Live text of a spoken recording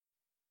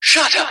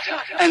Shut up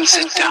and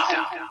sit down.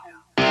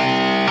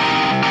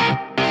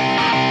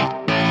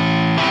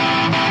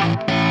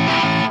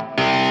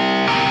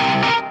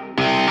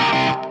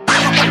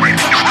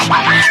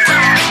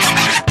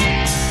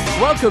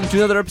 Welcome to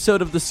another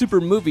episode of the Super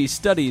Movie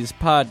Studies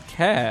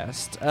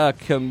Podcast.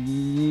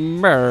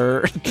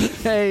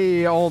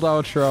 Hey, old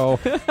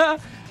outro.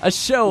 A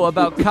show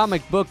about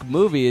comic book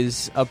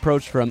movies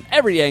approached from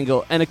every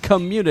angle and a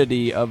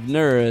community of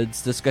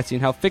nerds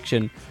discussing how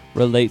fiction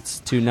relates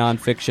to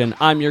nonfiction.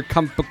 I'm your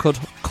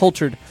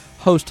cultured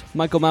host,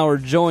 Michael Maurer,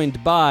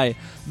 joined by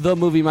the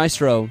movie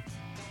maestro,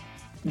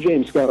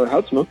 James Schuyler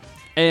Houtsma,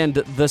 and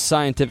the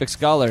scientific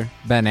scholar,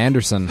 Ben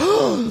Anderson.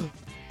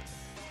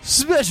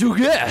 Special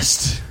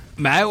guest,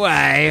 my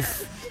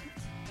wife.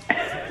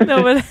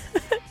 No, but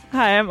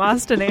hi, I'm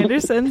Austin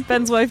Anderson.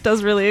 Ben's wife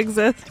does really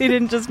exist. He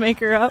didn't just make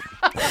her up.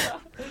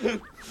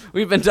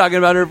 We've been talking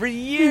about her for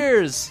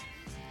years.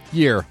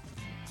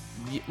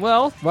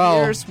 Well,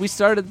 years. We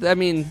started,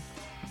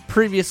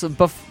 previously,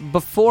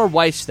 before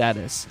wife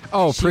status.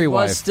 Oh, she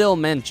pre-wife. was still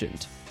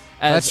mentioned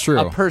as That's true.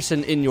 a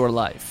person in your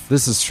life.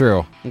 This is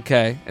true.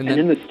 Okay. and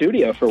in the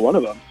studio for one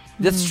of them.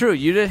 That's true.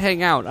 You did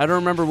hang out. I don't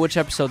remember which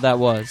episode that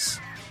was.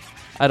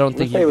 I don't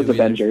think Let's say it was do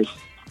either. Avengers.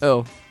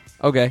 Oh,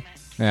 okay.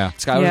 Yeah.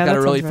 Skylar's Yeah, got a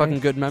that really sounds fucking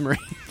right. good memory.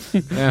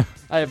 Yeah.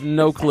 I have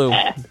no clue.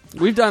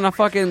 We've done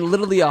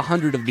literally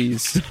 100 of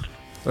these.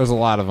 There's a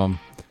lot of them.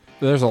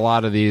 There's a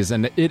lot of these,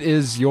 and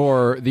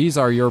these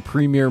are your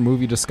premier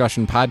movie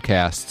discussion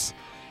podcasts.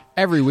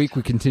 Every week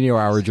we continue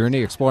our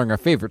journey exploring our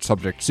favorite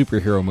subject,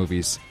 superhero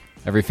movies.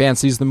 Every fan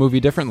sees the movie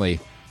differently,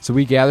 so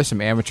we gather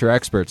some amateur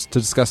experts to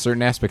discuss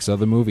certain aspects of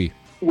the movie.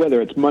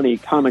 Whether it's money,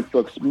 comic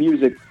books,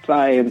 music,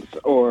 science,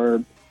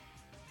 or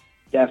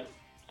Death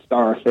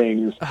Star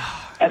things,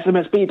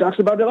 SMSB talks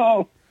about it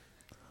all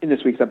in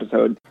this week's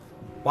episode.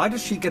 Why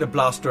does she get a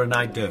blaster and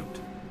I don't?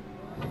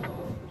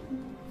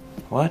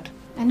 What?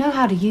 I know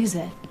how to use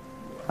it.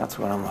 That's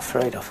what I'm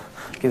afraid of.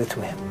 Give it to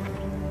me.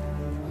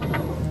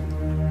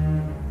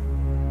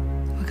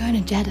 We're going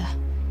to Jeddah.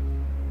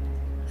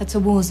 That's a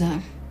war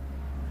zone.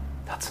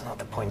 That's not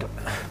the point of...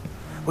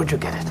 Where'd you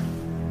get it?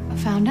 I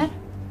found it.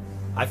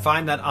 I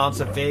find that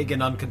answer vague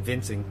and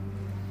unconvincing.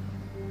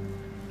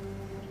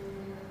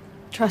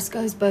 Trust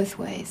goes both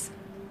ways.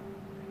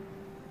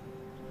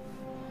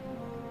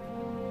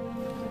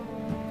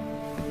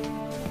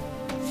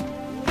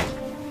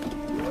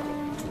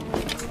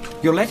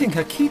 You're letting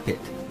her keep it.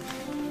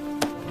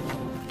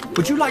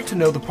 Would you like to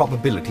know the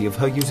probability of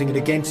her using it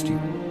against you?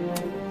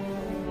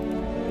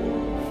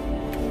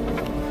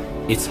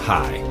 It's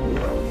high.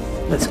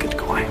 Let's get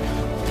going.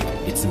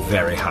 It's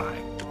very high.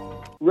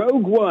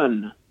 Rogue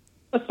One,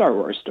 a Star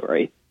Wars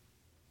story.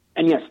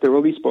 And yes, there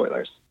will be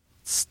spoilers.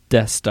 It's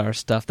Death Star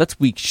stuff. That's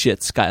weak shit,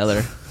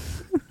 Skylar.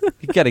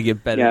 You gotta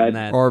get better Yeah, than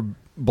that. Or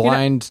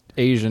blind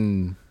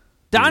Asian...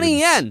 Donnie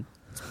dudes. Yen!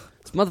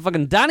 It's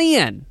motherfucking Donnie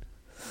Yen!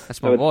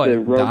 That's my So it's boy. the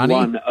Rogue Donnie?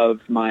 One of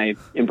my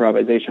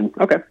improvisation.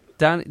 Okay.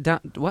 Donnie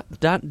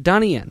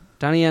Yen.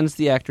 Donnie Yen's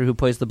the actor who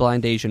plays the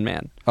blind Asian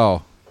man.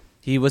 Oh.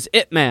 He was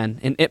Ip Man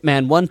in Ip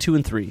Man 1, 2,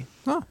 and 3.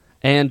 Huh.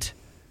 And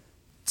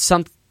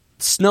some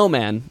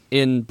Snowman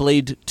in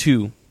Blade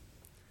 2.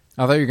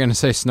 I thought you were going to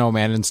say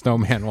Snowman and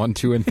Snowman 1,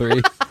 2, and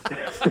 3.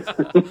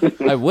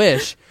 I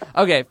wish.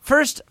 Okay,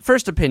 first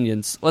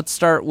opinions. Let's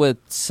start with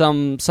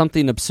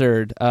something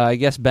absurd. I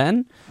guess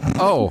Ben?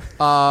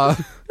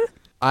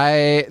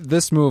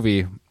 This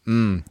movie,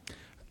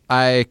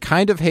 I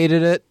kind of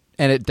hated it,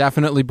 and it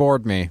definitely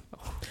bored me.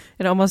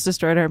 It almost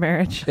destroyed our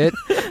marriage.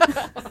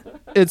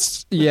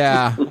 It's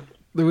yeah.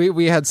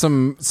 We had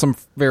some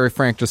very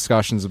frank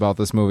discussions about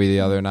this movie the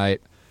other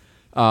night,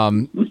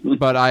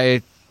 but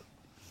I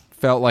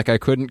felt like I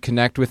couldn't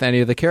connect with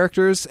any of the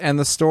characters, and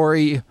the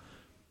story,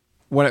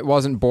 when it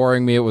wasn't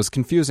boring me, it was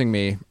confusing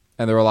me,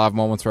 and there were a lot of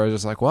moments where I was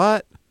just like,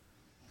 "What?"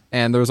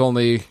 And there was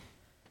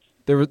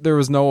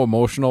no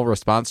emotional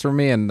response from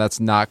me, and that's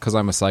not because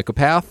I'm a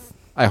psychopath.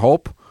 I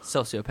hope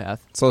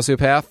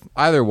sociopath,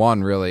 either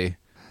one really.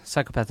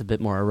 Psychopath's a bit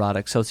more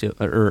erotic.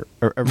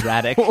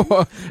 Erratic.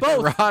 Both.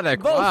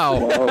 Erotic. Wow.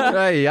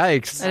 Hey,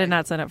 yikes. I did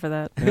not sign up for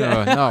that.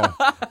 No.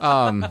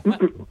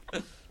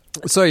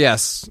 So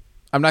yes,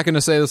 I'm not going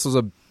to say this was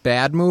a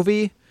bad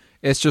movie.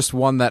 It's just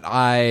one that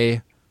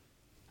I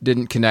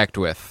didn't connect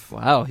with.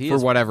 Wow, for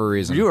whatever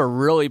reason. You are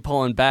really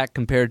pulling back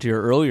compared to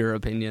your earlier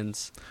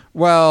opinions.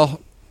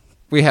 Well,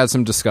 we had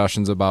some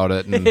discussions about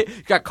it, and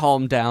got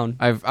calmed down.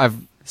 I've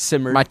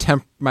simmered.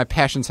 My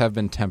passions have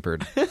been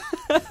tempered.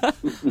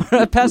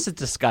 Pass it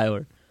to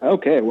Skylar.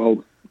 Okay,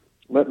 well,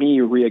 let me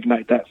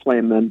reignite that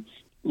flame then.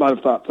 A lot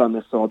of thoughts on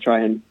this, so I'll try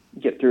and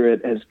get through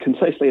it as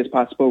concisely as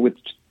possible, which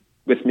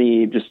with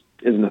me just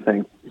isn't a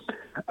thing.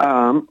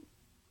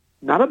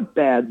 Not a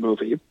bad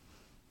movie.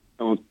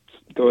 I won't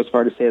go as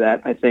far to say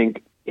that. I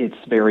think it's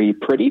very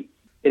pretty.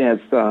 It has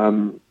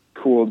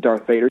cool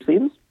Darth Vader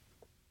scenes.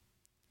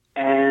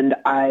 And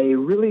I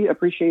really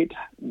appreciate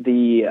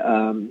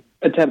the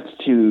attempts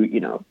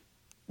to,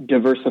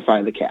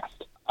 diversify the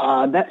cast.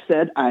 That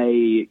said,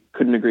 I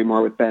couldn't agree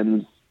more with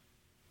Ben's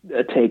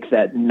take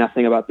that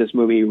nothing about this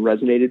movie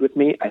resonated with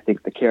me. I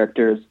think the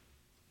characters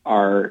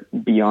are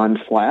beyond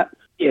flat.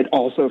 It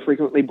also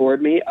frequently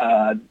bored me.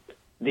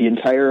 The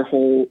entire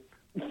whole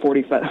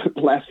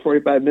last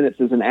 45 minutes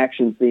is an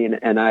action scene,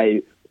 and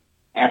I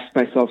asked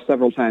myself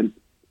several times,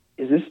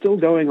 is this still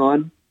going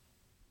on?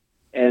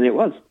 And it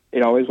was.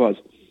 It always was.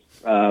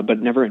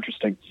 But never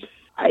interesting.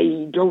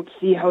 I don't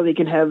see how they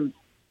can have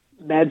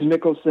Mads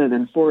Mikkelsen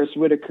and Forrest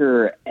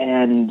Whitaker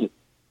and,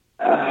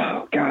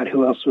 oh, God,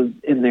 who else was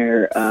in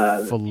there?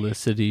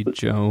 Felicity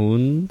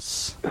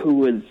Jones. Who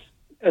was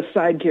a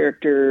side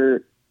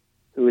character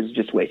who was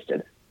just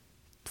wasted.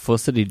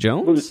 Felicity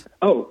Jones?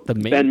 The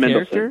main Ben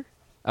character? Mendelsohn.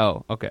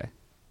 Oh, okay.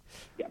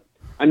 Yeah.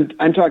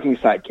 I'm talking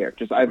side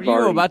characters. Were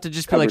you about to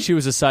just be like she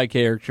was a side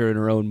character in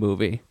her own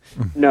movie?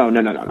 No.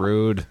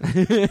 Rude.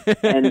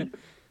 and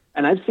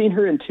I've seen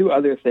her in two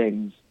other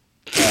things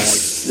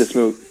this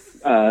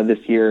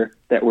year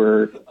that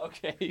were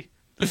okay.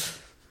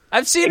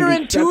 I've seen her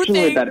in two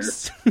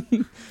things.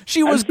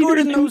 She was good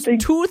in those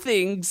two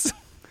things.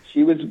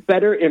 She was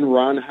better in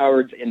Ron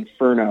Howard's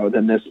Inferno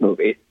than this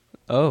movie.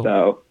 Oh,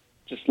 so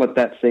just let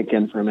that sink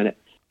in for a minute.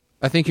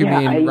 I think you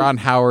mean Ron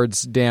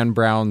Howard's Dan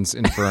Brown's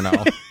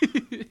Inferno.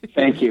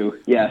 Thank you.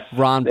 Yes,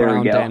 Ron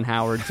Brown, Dan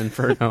Howard's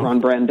Inferno. Ron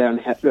Brown,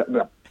 Dan.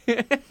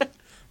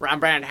 Ron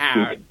Brown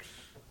Howard.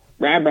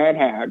 Ron Brown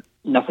Howard.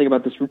 Nothing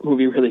about this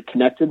movie really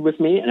connected with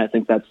me, and I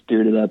think that's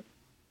due to the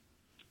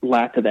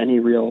lack of any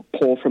real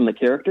pull from the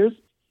characters.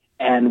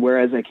 And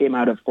whereas I came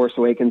out of Force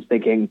Awakens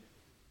thinking,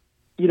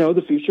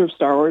 the future of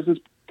Star Wars is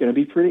going to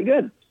be pretty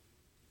good,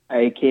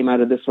 I came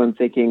out of this one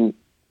thinking,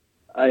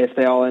 if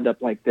they all end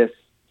up like this,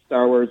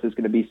 Star Wars is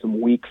going to be some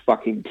weak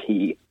fucking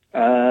tea.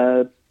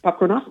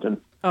 Popcorn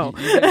Austin. Oh,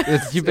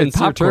 You've been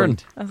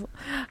popcorned.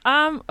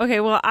 Okay,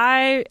 well,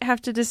 I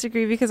have to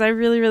disagree because I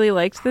really, really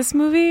liked this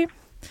movie.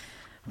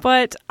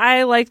 But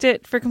I liked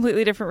it for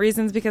completely different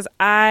reasons because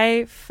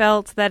I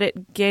felt that it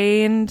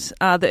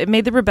it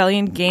made the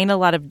rebellion gain a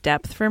lot of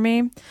depth for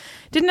me.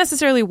 Didn't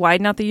necessarily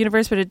widen out the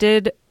universe, but it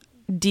did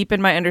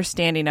deepen my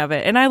understanding of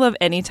it. And I love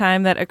any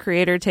time that a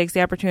creator takes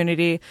the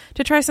opportunity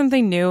to try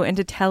something new and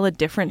to tell a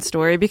different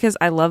story because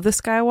I love the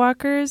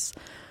Skywalkers.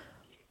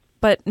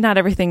 But not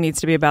everything needs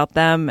to be about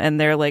them, and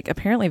they're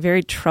apparently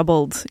very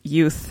troubled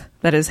youth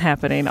that is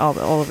happening all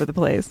over the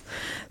place.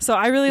 So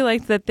I really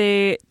liked that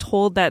they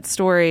told that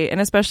story,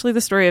 and especially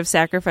the story of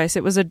sacrifice.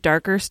 It was a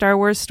darker Star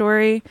Wars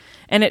story,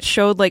 and it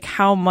showed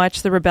how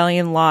much the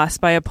rebellion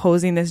lost by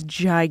opposing this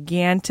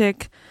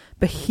gigantic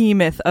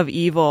behemoth of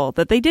evil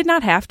that they did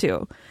not have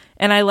to.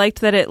 And I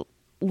liked that it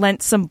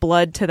lent some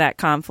blood to that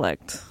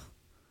conflict.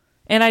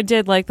 And I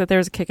did like that there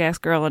was a kick-ass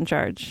girl in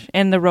charge.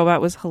 And the robot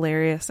was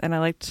hilarious. And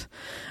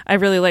I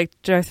really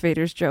liked Darth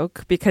Vader's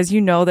joke. Because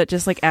that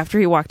just after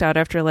he walked out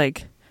after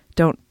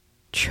don't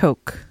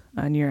choke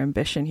on your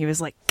ambition, he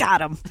was like,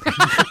 got him.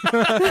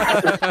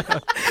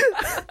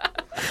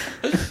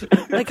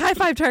 High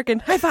five, Tarkin.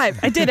 High five.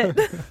 I did it.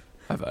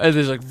 And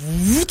there's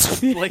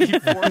he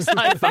force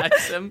high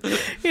fives him.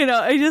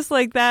 I just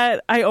like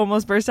that. I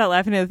almost burst out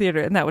laughing in the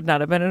theater. And that would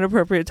not have been an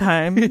appropriate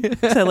time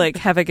to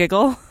have a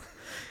giggle.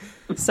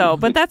 So,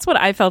 but that's what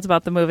I felt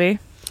about the movie.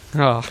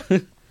 Oh,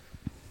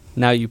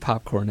 now you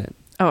popcorn it.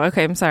 Oh,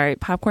 okay. I'm sorry.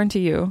 Popcorn to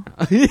you.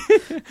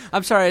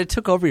 I'm sorry. I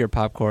took over your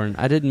popcorn.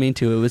 I didn't mean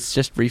to. It was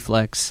just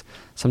reflex.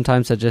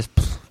 Sometimes I just...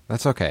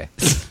 That's okay.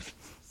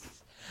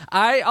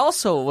 I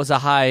also was a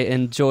high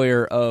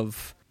enjoyer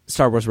of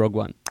Star Wars Rogue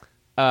One.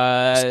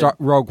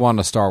 Rogue One,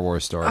 a Star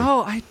Wars story.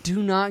 Oh, I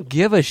do not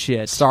give a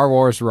shit. Star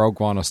Wars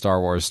Rogue One, a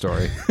Star Wars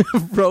story.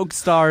 Rogue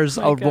Stars,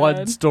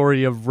 one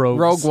story of rogues.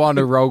 Rogue One,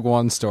 a Rogue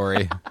One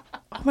story.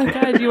 Oh my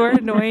god, you are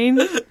annoying.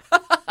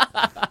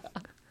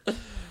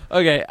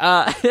 Okay,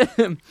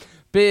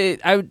 but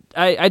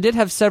I did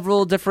have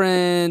several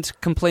different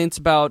complaints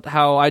about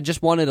how I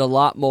just wanted a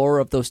lot more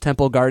of those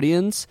Temple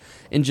Guardians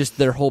and just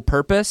their whole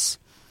purpose.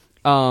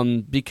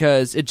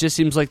 Because it just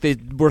seems like they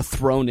were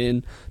thrown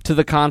in to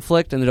the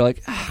conflict and they're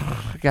like,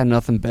 I got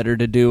nothing better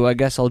to do. I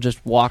guess I'll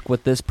just walk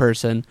with this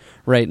person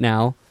right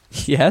now.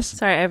 Yes?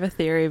 Sorry, I have a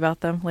theory about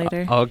them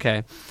later.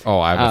 Okay.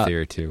 Oh, I have a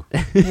theory too.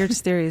 Your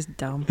theory is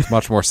dumb. It's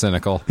much more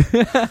cynical.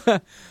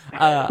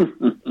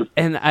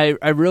 And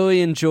I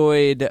really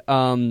enjoyed...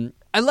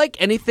 I like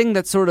anything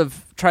that sort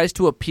of tries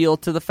to appeal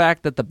to the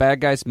fact that the bad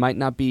guys might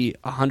not be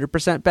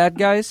 100% bad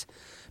guys.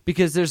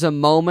 Because there's a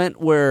moment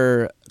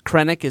where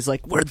Krennic is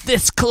like, we're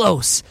this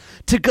close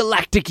to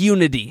galactic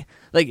unity.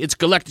 It's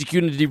galactic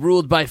unity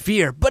ruled by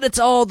fear. But it's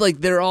all,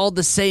 they're all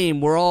the same.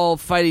 We're all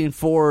fighting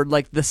for,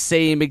 the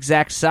same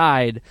exact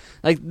side.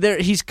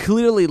 He's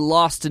clearly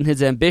lost in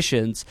his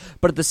ambitions.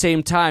 But at the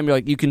same time,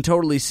 you can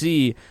totally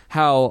see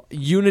how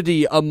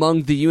unity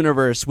among the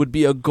universe would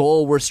be a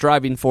goal we're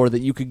striving for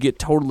that you could get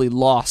totally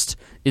lost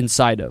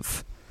inside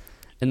of.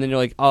 And then you're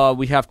like, oh,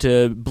 we have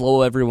to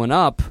blow everyone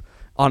up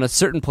on a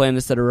certain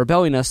planets that are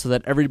rebelling us so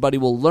that everybody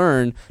will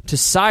learn to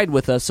side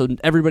with us so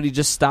everybody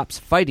just stops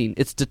fighting.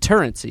 It's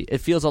deterrency. It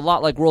feels a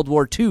lot like World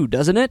War II,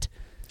 doesn't it?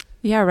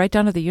 Yeah, right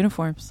down to the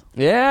uniforms.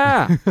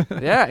 Yeah.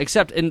 Yeah,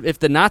 except if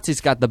the Nazis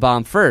got the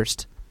bomb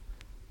first.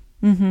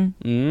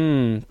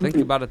 Think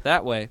about it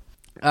that way.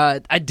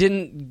 I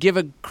didn't give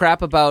a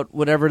crap about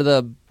whatever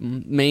the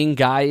main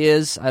guy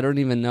is. I don't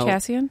even know.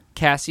 Cassian,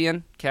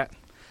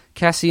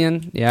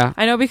 yeah.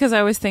 I know because I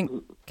always think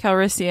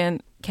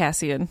Calrissian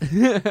Cassian,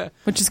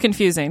 which is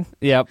confusing.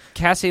 Yep.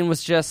 Cassian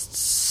was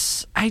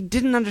just... I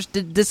didn't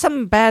understand. Did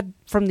something bad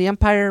by the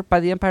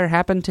Empire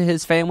happen to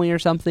his family or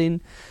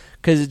something?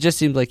 Because it just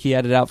seemed like he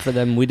had it out for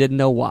them. We didn't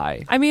know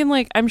why. I mean,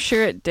 like, I'm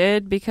sure it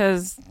did,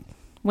 because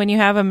when you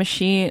have a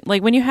machine,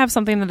 like when you have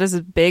something that is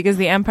as big as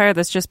the Empire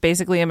that's just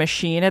basically a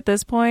machine at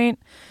this point,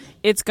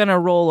 it's going to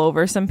roll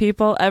over some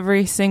people.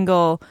 Every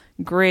single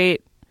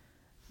great...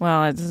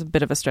 Well, it's a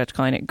bit of a stretch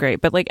calling it great,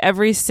 but like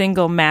every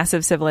single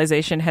massive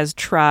civilization has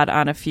trod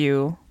on a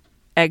few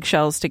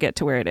eggshells to get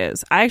to where it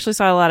is. I actually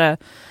saw a lot of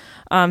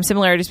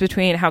similarities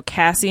between how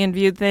Cassian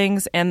viewed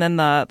things and then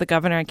the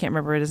governor. I can't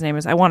remember what his name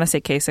is. I want to say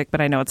Kasich,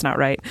 but I know it's not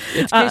right.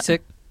 It's Kasich,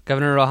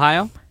 governor of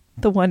Ohio.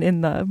 The one in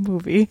the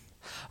movie.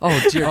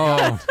 Oh, dear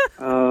God.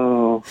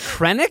 Oh.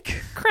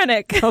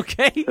 Krennic?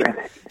 Okay.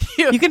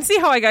 You can see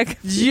how I got...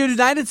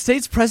 United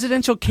States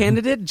presidential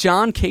candidate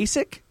John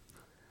Kasich?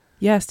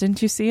 Yes,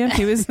 didn't you see him?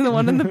 He was the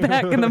one in the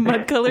back in the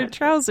mud-colored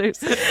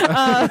trousers. No,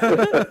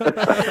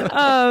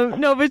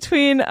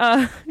 between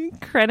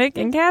Krennic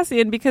and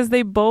Cassian, because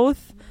they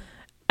both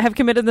have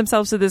committed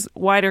themselves to this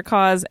wider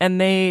cause, and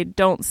they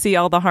don't see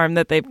all the harm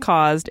that they've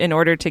caused in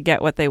order to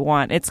get what they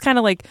want. It's kind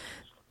of like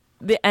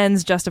the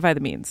ends justify the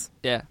means.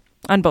 Yeah.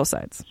 On both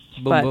sides.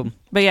 Boom.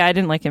 But yeah, I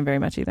didn't like him very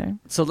much either.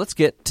 So let's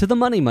get to the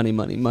money. Money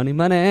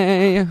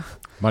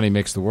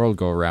makes the world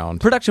go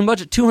round. Production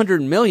budget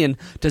 $200 million.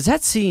 Does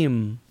that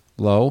seem...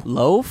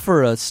 Low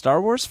for a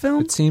Star Wars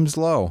film? It seems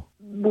low.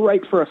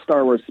 Right for a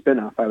Star Wars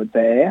spin-off, I would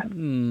say.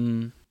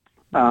 I'm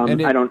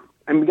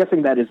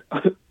guessing that is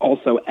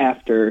also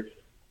after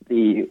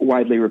the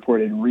widely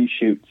reported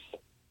reshoots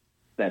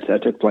that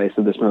took place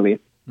of this movie.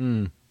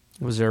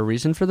 Was there a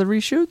reason for the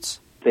reshoots?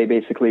 They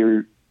basically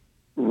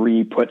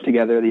re-put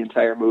together the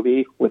entire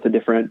movie with a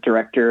different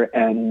director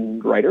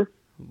and writer.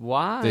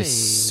 Why? They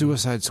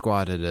Suicide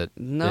Squadded it.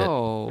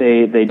 No.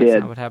 They That's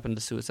did. not what happened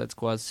to Suicide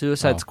Squad.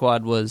 Suicide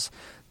Squad was...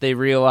 They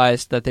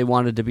realized that they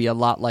wanted to be a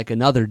lot like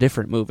another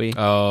different movie.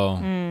 They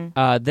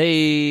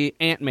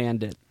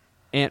Ant-Manned it.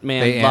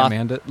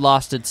 Ant-Man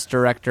lost its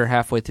director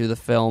halfway through the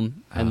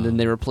film, and then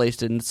they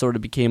replaced it, and it sort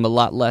of became a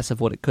lot less of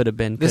what it could have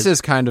been. This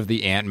is kind of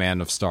the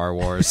Ant-Man of Star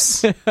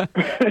Wars.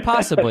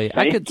 Possibly.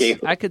 I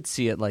could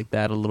see it like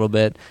that a little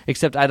bit,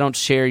 except I don't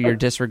share your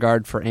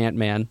disregard for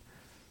Ant-Man.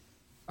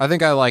 I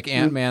think I like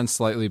Ant-Man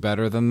slightly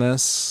better than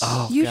this.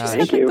 Oh, you gosh. just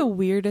have like the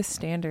weirdest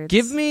standards.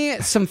 Give me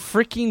some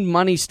freaking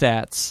money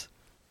stats.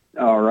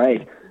 All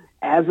right.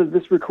 As of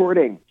this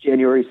recording,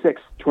 January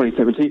 6th,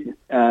 2017,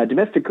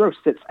 domestic gross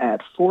sits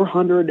at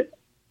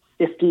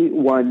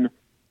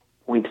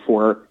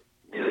 $451.4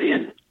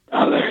 million.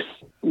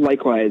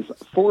 Likewise,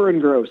 foreign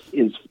gross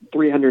is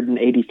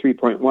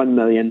 $383.1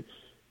 million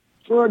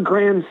for a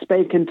grand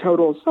spanking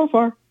total so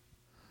far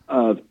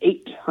of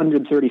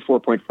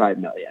 $834.5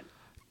 million.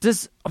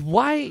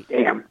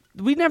 Damn.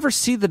 We never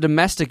see the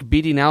domestic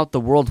beating out the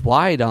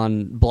worldwide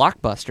on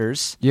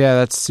blockbusters. Yeah,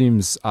 that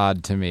seems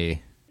odd to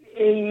me.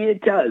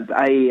 It does.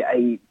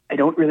 I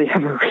don't really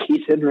have a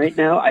reason right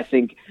now. I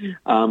think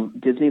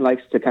Disney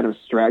likes to kind of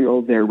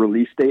straddle their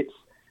release dates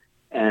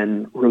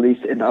and release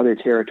in other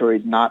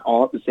territories not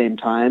all at the same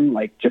time.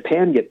 Like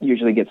Japan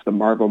usually gets the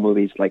Marvel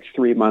movies like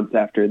 3 months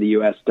after the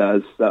U.S.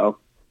 does, so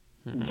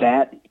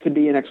that could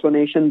be an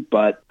explanation.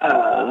 But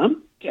to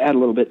add a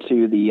little bit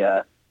to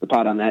the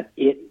pot on that,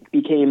 it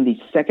became the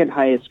second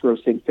highest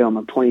grossing film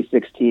of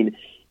 2016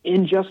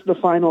 in just the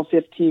final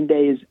 15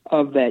 days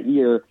of that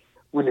year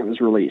when it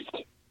was released.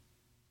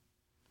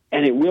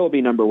 And it will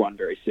be number one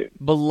very soon.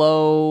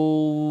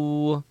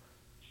 Below...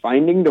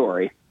 Finding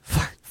Dory.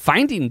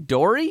 Finding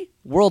Dory?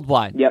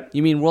 Worldwide? Yep.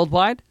 You mean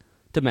worldwide?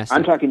 Domestic?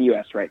 I'm talking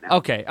U.S. right now.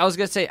 Okay, I was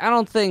going to say, I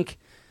don't think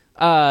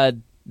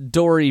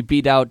Dory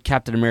beat out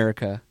Captain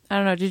America. I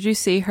don't know, did you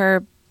see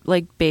her,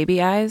 like,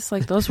 baby eyes?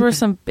 Like, those were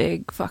some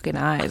big fucking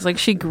eyes. Like,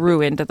 she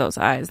grew into those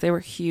eyes. They were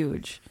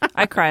huge.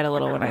 I cried a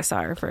little when I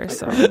saw her first,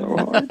 so...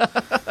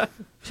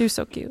 She was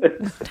so cute.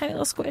 Tiny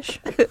little squish.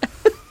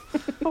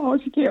 Oh,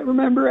 she can't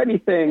remember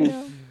anything.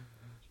 Yeah.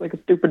 It's like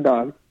a stupid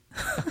dog.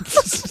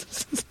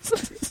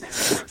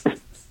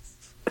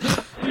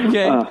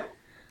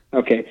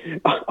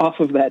 Okay. Off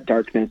of that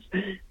darkness,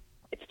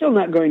 it's still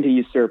not going to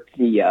usurp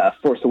the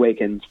Force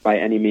Awakens by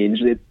any means.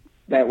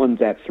 That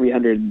one's at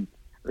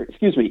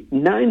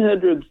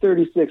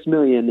 936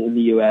 million in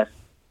the U.S.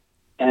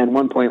 and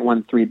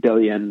 1.13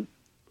 billion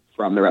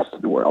from the rest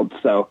of the world.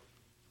 So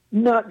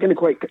not going to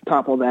quite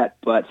topple that,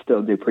 but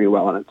still do pretty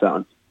well on its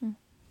own.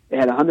 It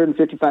had a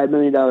 $155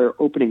 million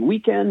opening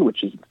weekend,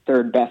 which is the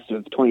third best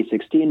of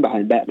 2016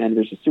 behind Batman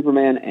vs.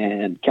 Superman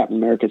and Captain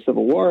America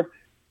Civil War.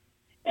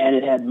 And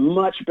it had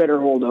much better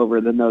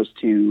holdover than those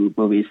two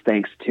movies,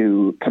 thanks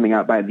to coming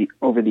out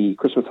over the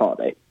Christmas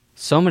holiday.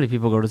 So many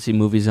people go to see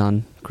movies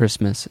on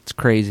Christmas. It's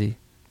crazy.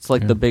 It's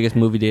like the biggest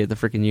movie day of the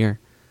freaking year.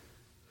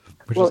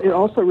 Well, it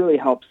also really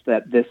helps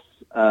that this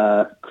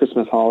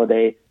Christmas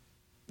holiday,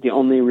 the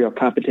only real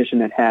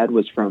competition it had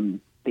was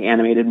from the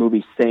animated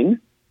movie Sing,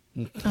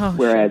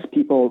 whereas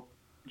people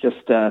just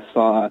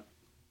saw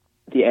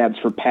the ads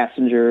for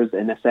Passengers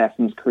and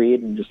Assassin's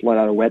Creed and just let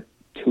out a wet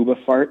tuba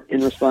fart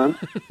in response.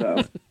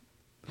 So.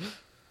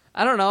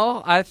 I don't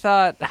know. I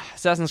thought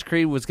Assassin's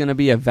Creed was going to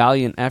be a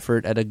valiant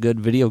effort at a good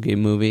video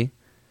game movie,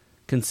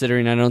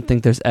 considering I don't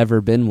think there's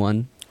ever been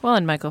one. Well,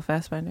 and Michael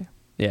Fassbender.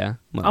 Yeah.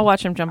 Well. I'll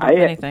watch him jump off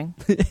anything.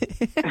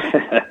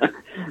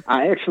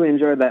 I actually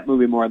enjoyed that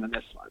movie more than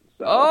this one.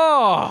 So.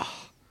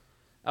 Oh!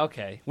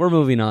 Okay, we're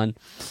moving on.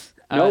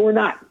 No, we're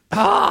not.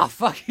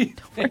 Fuck you.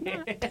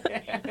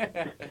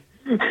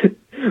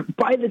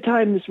 By the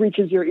time this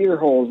reaches your ear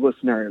holes,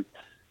 listeners,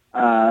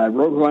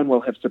 Rogue One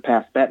will have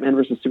surpassed Batman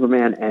vs.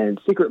 Superman and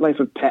Secret Life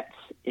of Pets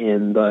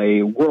in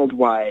the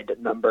worldwide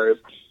numbers,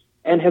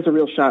 and has a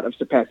real shot of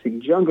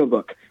surpassing Jungle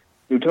Book,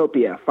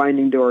 Zootopia,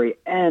 Finding Dory,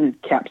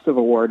 and Cap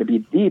Civil War to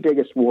be the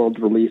biggest world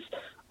release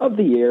of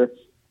the year,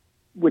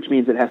 which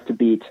means it has to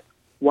beat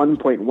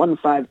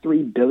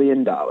 $1.153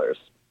 billion.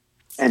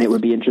 And it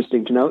would be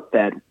interesting to note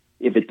that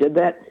if it did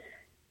that,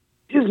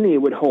 Disney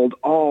would hold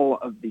all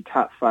of the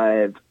top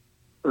 5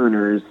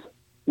 earners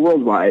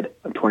worldwide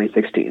of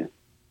 2016.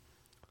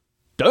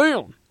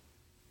 Damn.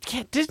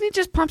 Yeah, Disney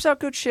just pumps out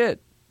good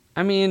shit.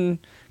 I mean,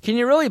 can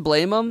you really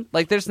blame them?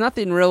 Like, there's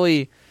nothing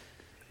really...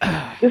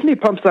 Disney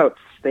pumps out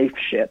safe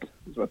shit,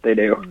 is what they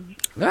do.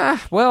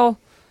 Well,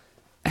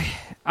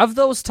 of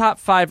those top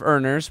 5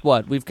 earners,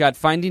 what? We've got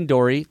Finding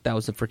Dory. That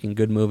was a freaking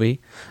good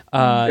movie.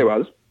 It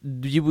was.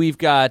 We've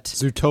got...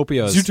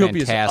 Zootopia is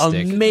Zootopia's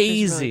fantastic.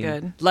 Amazing. Really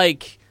good.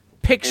 Like,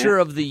 picture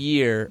of the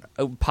year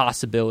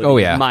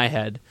possibility in my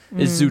head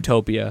is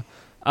Zootopia.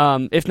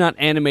 If not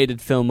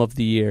animated film of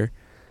the year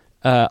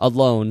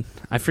alone.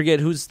 I forget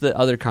who's the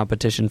other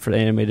competition for the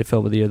animated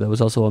film of the year that was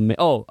also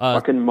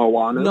fucking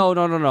Moana.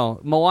 No.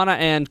 Moana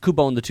and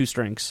Kubo and the Two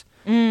Strings.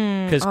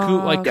 Because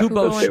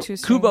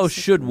Kubo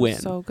should win.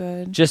 So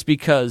good. Just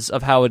because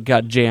of how it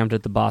got jammed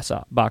at the box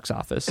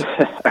office.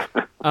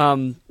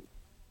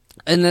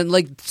 And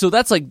then, so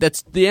that's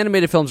the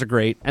animated films are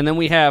great. And then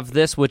we have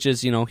this, which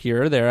is,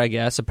 here or there, I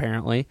guess,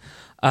 apparently.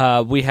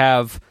 We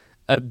have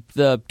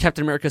the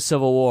Captain America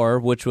Civil War,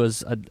 which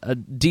was a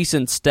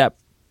decent step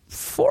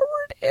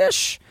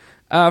forward-ish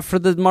for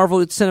the Marvel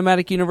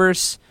Cinematic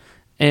Universe.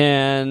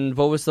 And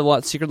what was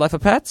Secret Life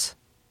of Pets?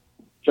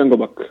 Jungle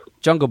Book.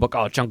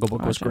 Oh, Jungle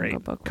Book was great.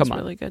 Book was Come on.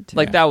 really good, too.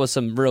 That was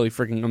some really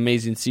freaking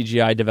amazing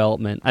CGI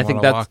development. I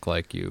think that's walk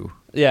like you.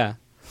 Yeah.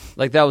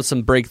 That was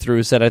some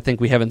breakthroughs that I think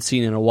we haven't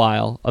seen in a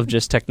while of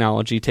just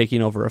technology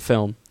taking over a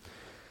film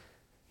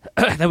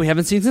that we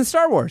haven't seen since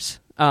Star Wars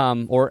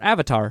or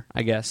Avatar,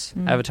 I guess.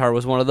 Avatar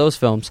was one of those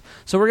films.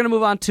 So we're going to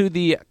move on to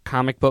the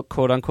comic book,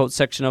 quote-unquote,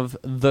 section of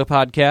the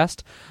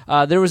podcast.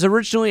 There was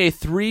originally a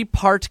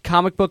 3-part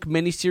comic book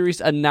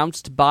miniseries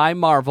announced by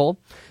Marvel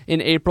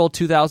in April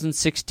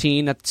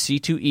 2016 at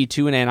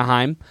C2E2 in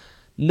Anaheim.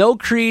 No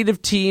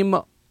creative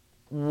team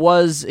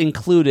was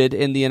included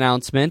in the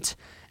announcement.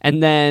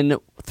 And then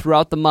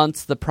throughout the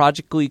months, the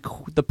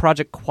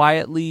project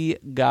quietly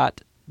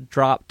got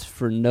dropped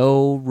for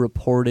no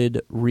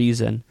reported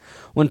reason.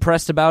 When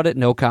pressed about it,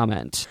 no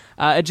comment.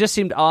 It just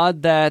seemed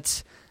odd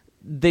that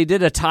they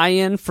did a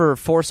tie-in for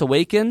Force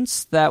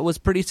Awakens that was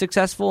pretty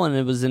successful, and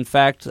it was, in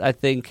fact, I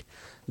think,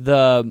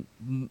 the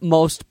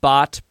most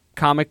bought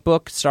comic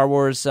book. Star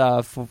Wars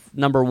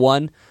number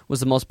 1 was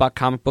the most bought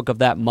comic book of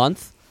that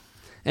month.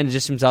 And it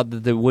just seems odd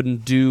that they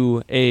wouldn't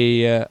do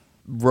a...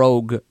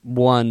 Rogue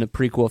One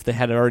prequel if they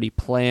had already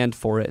planned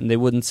for it, and they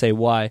wouldn't say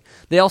why.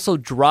 They also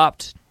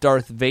dropped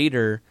Darth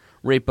Vader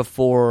right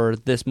before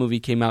this movie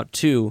came out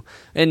too,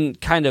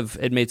 and kind of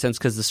it made sense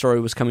because the story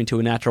was coming to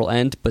a natural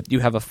end, but you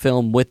have a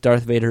film with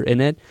Darth Vader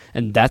in it,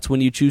 and that's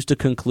when you choose to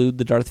conclude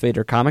the Darth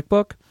Vader comic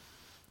book.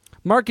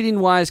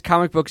 Marketing-wise,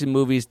 comic books and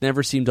movies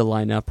never seem to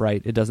line up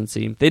right, it doesn't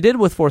seem. They did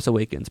with Force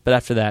Awakens, but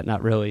after that,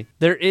 not really.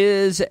 There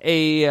is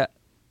a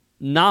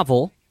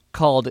novel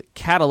called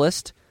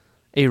Catalyst,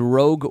 a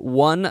Rogue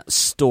One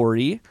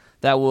story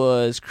that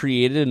was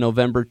created in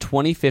November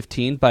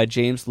 2015 by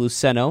James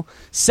Luceno.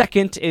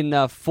 Second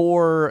in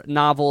 4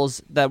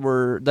 novels that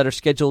are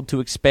scheduled to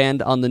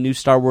expand on the new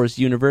Star Wars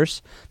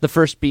universe. The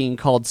first being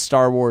called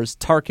Star Wars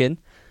Tarkin.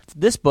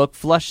 This book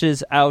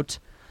fleshes out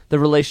the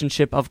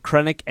relationship of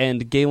Krennic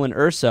and Galen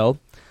Erso,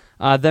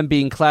 them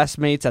being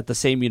classmates at the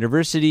same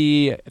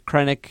university.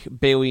 Krennic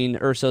bailing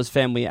Erso's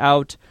family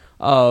out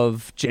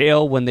of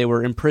jail when they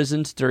were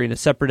imprisoned during a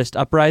separatist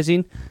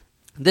uprising.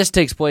 This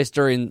takes place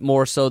during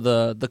more so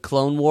the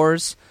Clone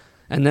Wars,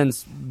 and then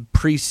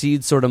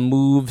precedes, sort of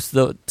moves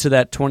to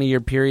that 20-year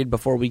period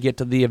before we get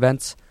to the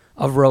events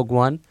of Rogue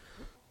One.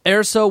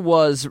 Erso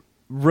was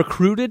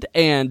recruited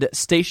and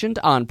stationed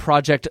on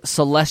Project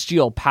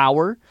Celestial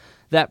Power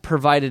that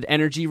provided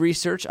energy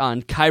research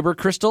on kyber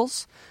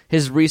crystals.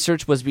 His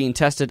research was being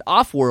tested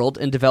off-world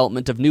in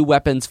development of new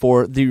weapons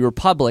for the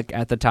Republic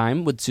at the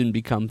time, would soon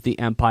become the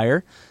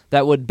Empire,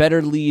 that would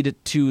better lead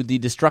to the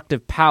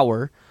destructive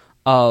power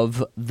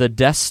of the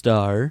Death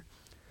Star.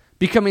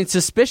 Becoming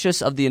suspicious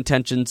of the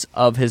intentions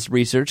of his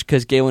research,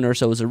 because Galen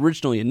Erso was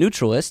originally a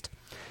neutralist,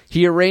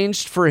 he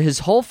arranged for his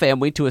whole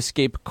family to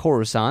escape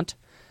Coruscant.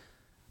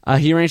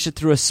 He arranged it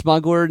through a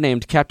smuggler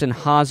named Captain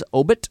Haz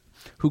Obit,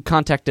 who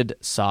contacted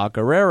Saw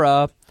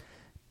Gerrera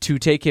to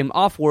take him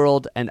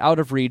off-world and out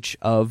of reach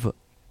of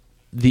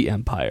the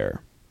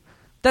Empire.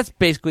 That's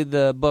basically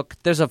the book.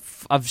 There's,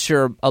 I'm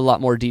sure, a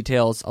lot more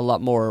details, a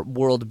lot more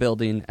world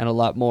building, and a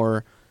lot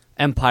more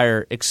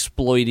Empire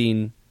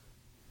exploiting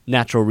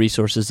natural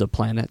resources of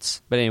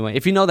planets. But anyway,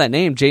 if you know that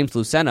name, James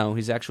Luceno,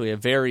 he's actually a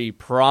very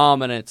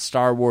prominent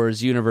Star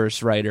Wars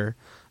universe writer.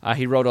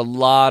 He wrote a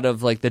lot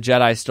of like the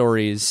Jedi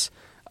stories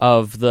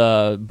of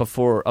the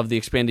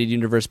expanded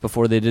universe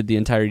before they did the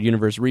entire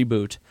universe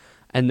reboot.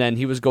 And then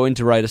he was going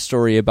to write a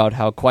story about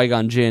how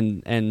Qui-Gon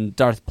Jinn and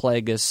Darth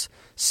Plagueis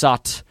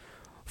sought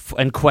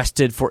and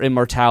quested for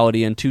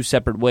immortality in two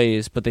separate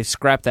ways, but they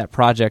scrapped that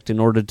project in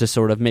order to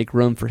sort of make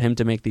room for him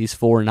to make these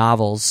 4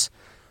 novels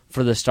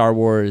for the Star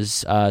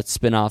Wars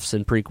spin-offs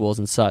and prequels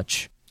and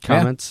such.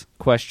 Comments,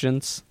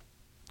 questions,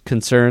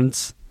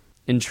 concerns,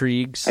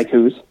 intrigues,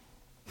 Haikus.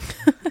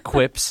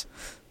 quips,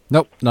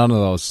 Nope, none of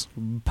those.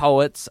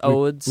 poets,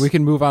 odes. We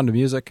can move on to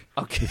music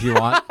if you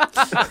want.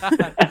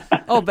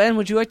 Oh, Ben,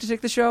 would you like to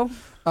take the show?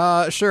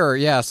 Sure,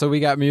 yeah. So we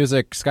got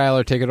music.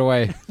 Skylar, take it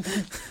away.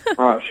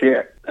 Oh,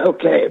 shit.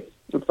 Okay.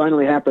 It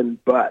finally happened,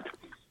 but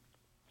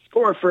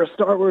score for a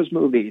Star Wars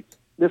movie.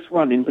 This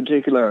one in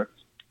particular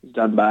is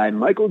done by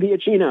Michael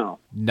Giacchino.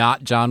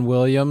 Not John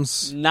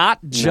Williams. Not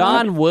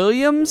John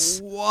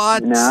Williams?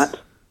 What? Not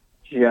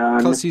John.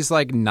 Because he's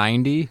like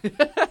 90.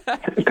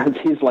 Because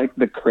he's like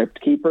the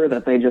crypt keeper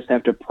that they just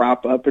have to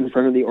prop up in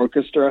front of the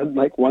orchestra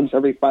like once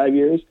every 5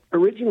 years.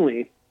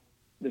 Originally,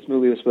 this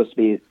movie was supposed to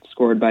be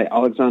scored by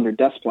Alexander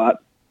Desplat,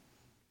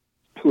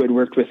 who had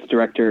worked with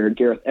director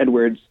Gareth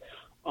Edwards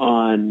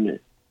on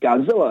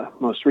Godzilla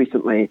most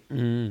recently.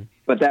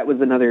 But that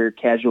was another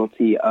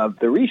casualty of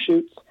the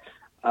reshoots.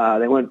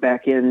 They went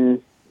back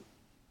in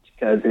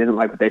because they didn't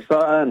like what they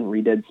saw and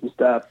redid some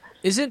stuff.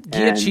 Isn't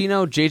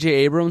Giacchino J.J.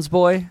 Abrams'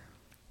 boy?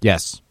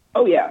 Yes.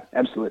 Oh, yeah,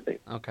 absolutely.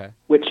 Okay.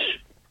 Which,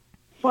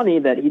 funny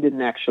that he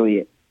didn't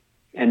actually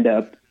end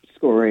up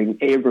scoring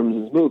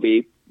Abrams'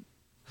 movie,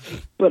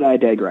 but I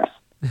digress.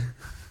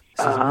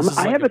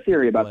 I have a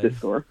theory about this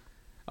score.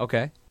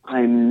 Okay.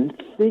 I'm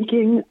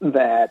thinking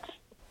that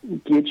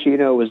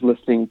Giacchino was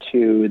listening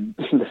to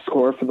the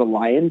score for The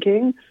Lion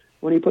King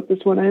when he put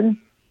this one in,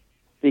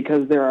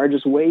 because there are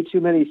just way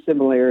too many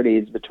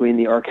similarities between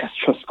the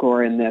orchestral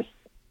score and this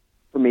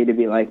for me to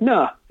be like,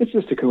 nah, it's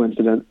just a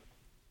coincidence.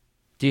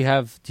 Do you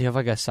have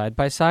like a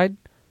side-by-side?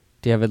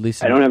 Do you have at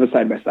least... I don't have a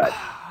side-by-side.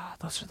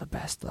 Those are the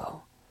best,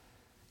 though.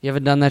 You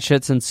haven't done that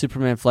shit since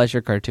Superman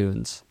Fleischer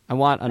cartoons. I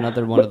want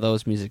another one of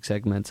those music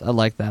segments. I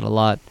like that a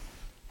lot.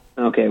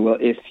 Okay, well,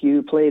 if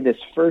you play this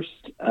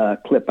first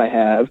clip I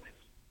have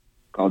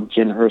called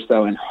Jyn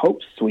Erso and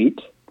Hope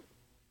Suite,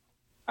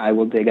 I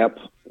will dig up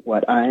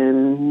what I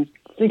am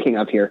thinking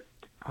of here.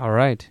 All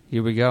right,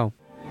 here we go.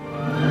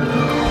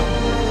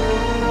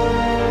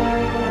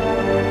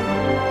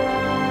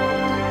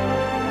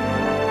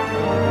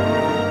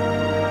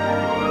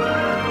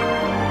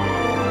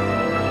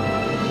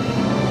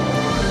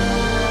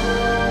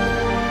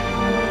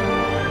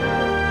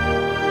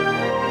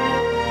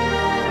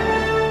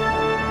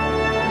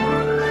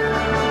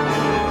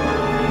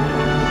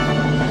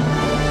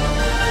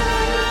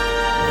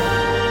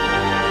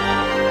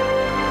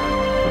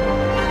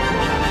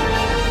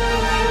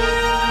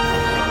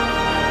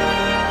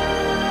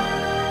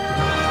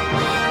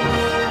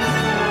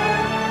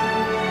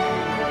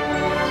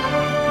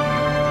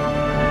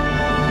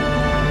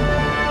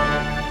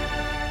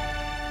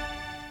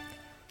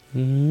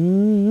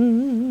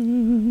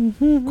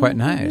 Quite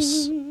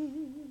nice.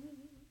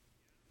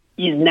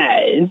 He's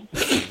nice.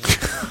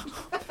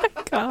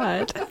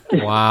 God.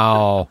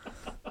 Wow.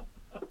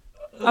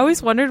 I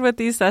always wondered what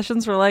these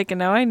sessions were like, and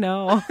now I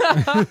know.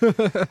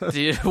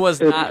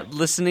 Was not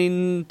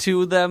listening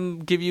to them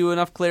give you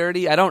enough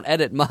clarity? I don't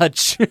edit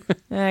much.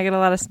 Yeah, I get a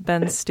lot of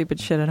Ben's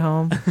stupid shit at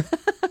home.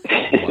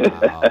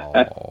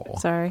 Wow.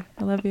 Sorry.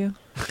 I love you.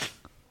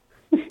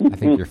 I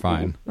think you're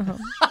fine.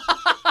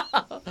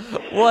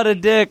 What a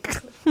dick.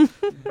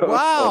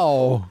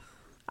 Wow.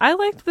 I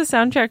liked the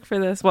soundtrack for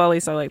this. Well, at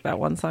least I like that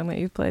one song that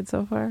you've played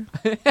so far.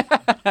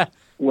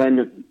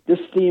 When this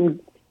theme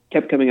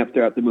kept coming up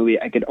throughout the movie,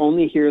 I could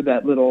only hear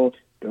that little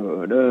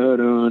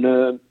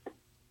da-da-da-da,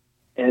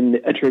 and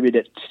attribute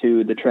it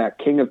to the track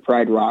King of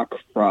Pride Rock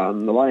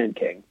from The Lion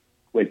King,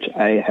 which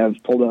I have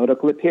pulled out a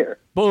clip here.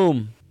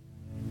 Boom.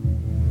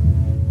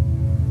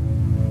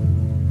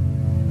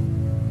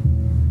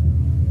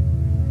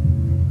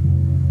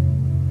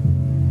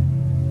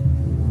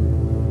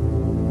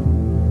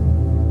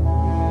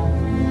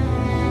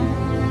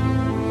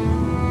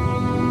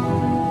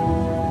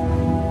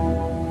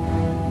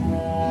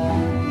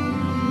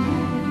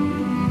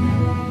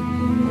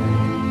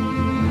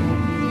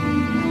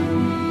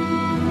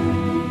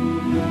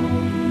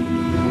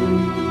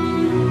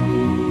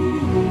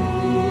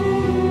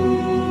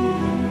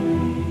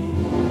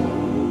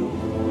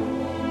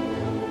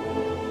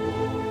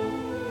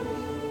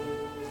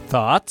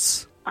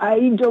 Thoughts? I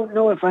don't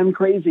know if I'm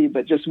crazy,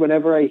 but just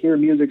whenever I hear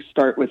music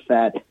start with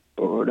that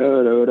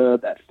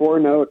that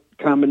 4-note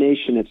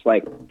combination, it's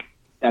like,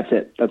 that's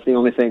it. That's the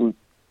only thing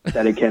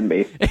that it can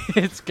be.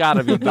 It's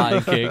gotta be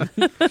Lion King.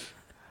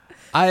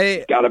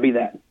 Gotta be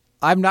that.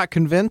 I'm not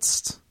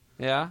convinced,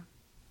 Yeah.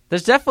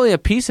 There's definitely a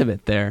piece of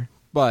it there.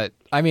 but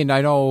I mean,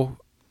 I know.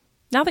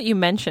 Now that you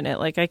mention it,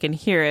 like I can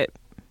hear it.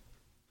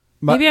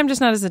 Maybe I'm just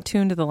not as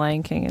attuned to the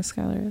Lion King as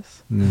Skylar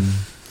is.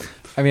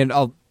 I mean,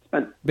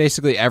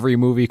 basically every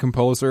movie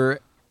composer,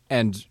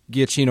 and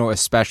Giacchino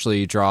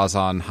especially, draws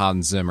on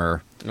Hans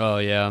Zimmer. Oh,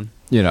 yeah.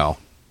 You know.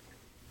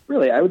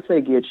 Really, I would say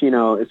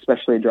Giacchino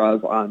especially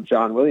draws on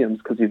John Williams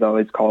because he's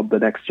always called the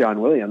next John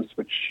Williams,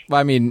 which... Well,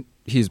 I mean,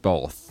 he's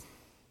both.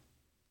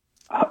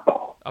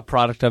 A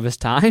product of his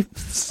time?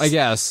 I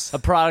guess. A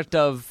product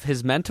of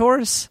his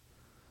mentors?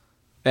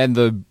 And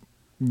the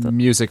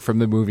music from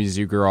the movies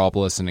you grew up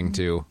listening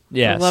to.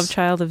 Yes. The love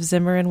child of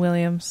Zimmer and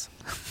Williams.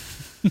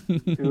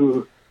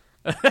 Ooh.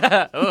 Named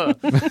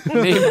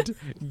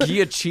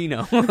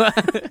Giacchino.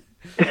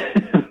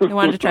 I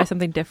wanted to try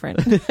something different.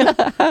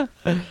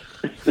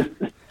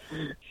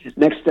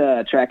 Next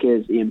track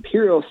is the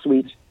Imperial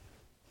Suite,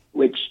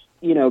 which,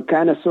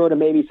 kind of sort of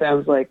maybe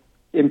sounds like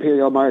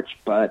Imperial March,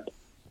 but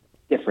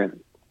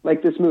different.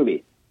 Like this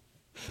movie.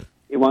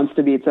 It wants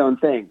to be its own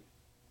thing,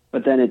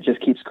 but then it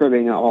just keeps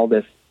cribbing all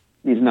these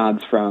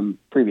nods from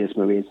previous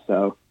movies,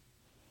 so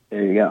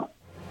there you go.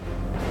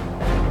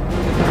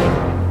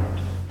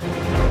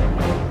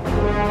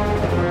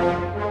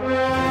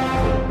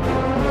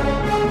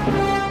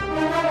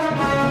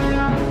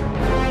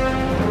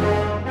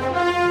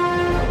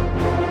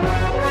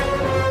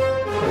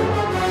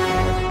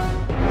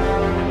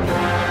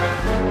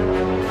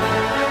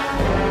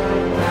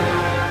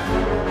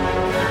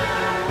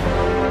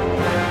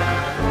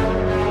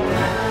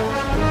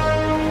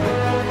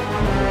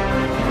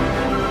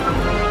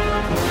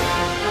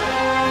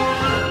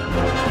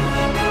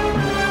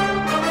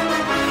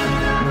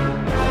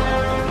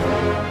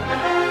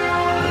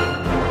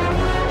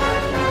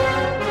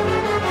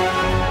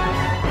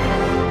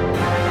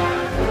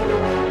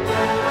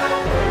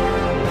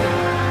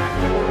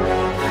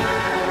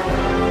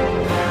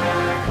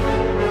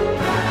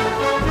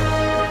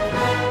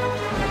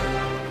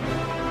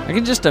 I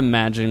can just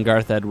imagine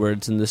Garth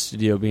Edwards in the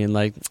studio being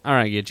like, all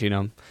right,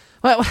 Giacchino,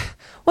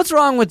 what's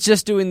wrong with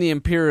just doing the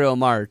Imperial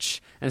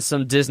March? And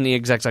some Disney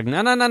exec's like,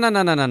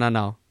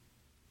 no.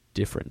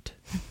 Different.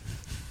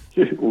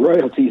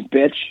 Royalties,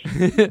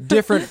 bitch.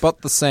 Different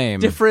but the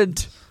same.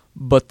 Different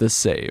but the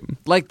same.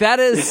 Like, that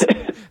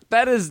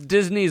is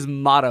Disney's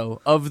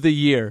motto of the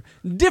year.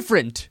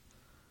 Different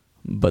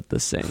but the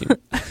same.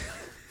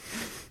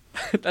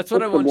 That's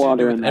what I want you to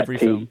do with every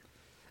film.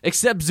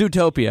 Except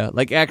Zootopia.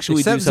 Like,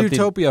 actually do something...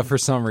 Zootopia for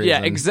some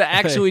reason. Yeah,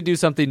 actually do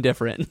something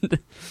different.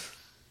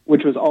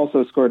 Which was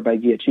also scored by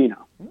Giacchino.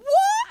 What?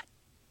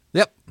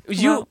 Yep.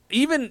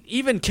 Even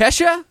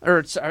Kesha?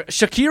 Or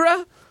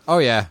Shakira? Oh,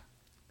 yeah.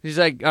 He's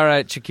like, all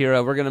right,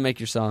 Shakira, we're going to make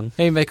your song.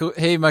 Hey, Michael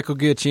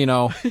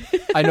Giacchino.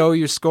 I know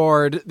you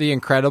scored The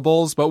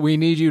Incredibles, but we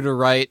need you to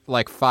write,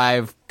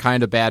 5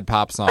 kind of bad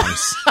pop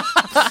songs.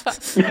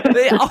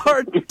 They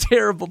are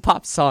terrible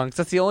pop songs.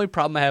 That's the only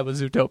problem I have with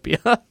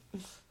Zootopia.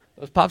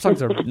 Those pop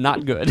songs are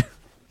not good.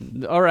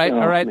 All right.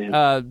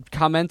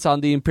 Comments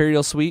on the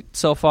Imperial Suite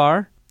so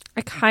far?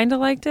 I kind of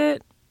liked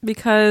it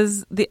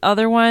because the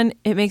other one,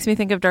 it makes me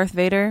think of Darth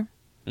Vader.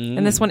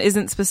 And this one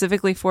isn't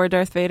specifically for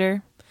Darth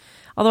Vader.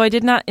 Although I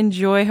did not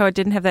enjoy how it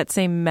didn't have that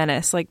same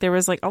menace. Like, there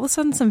was, all of a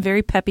sudden some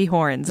very peppy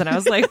horns. And I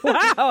was like,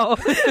 wow.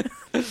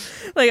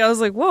 I was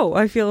like, whoa,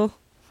 I feel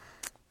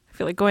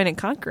like going and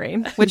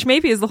conquering. Which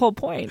maybe is the whole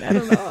point. I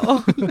don't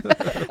know.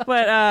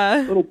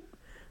 But,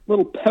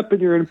 little pep in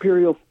your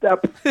Imperial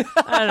step.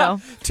 I don't know.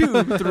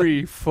 2,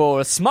 3,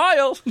 4,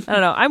 smile. I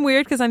don't know. I'm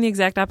weird because I'm the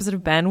exact opposite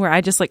of Ben, where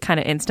I just kind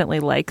of instantly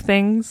like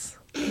things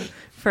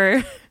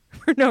for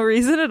no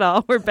reason at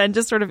all, where Ben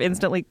just sort of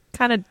instantly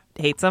kind of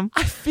hates them.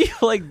 I feel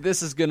like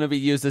this is going to be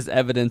used as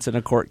evidence in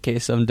a court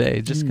case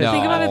someday. Just No.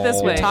 Think about it this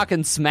way. We're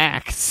talking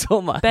smack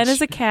so much. Ben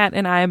is a cat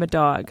and I am a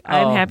dog. Oh.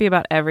 I'm happy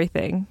about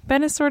everything.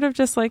 Ben is sort of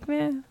just like,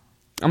 meh.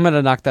 I'm going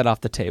to knock that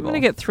off the I'm table.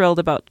 going to get thrilled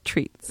about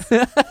treats.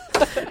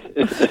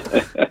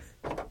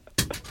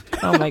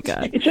 Oh my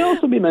God. It should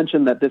also be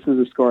mentioned that this is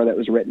a score that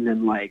was written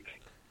in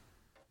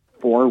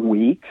 4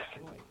 weeks.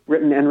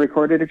 Written and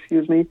recorded,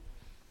 excuse me.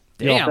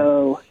 Damn.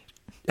 So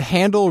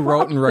Handel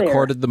wrote and There.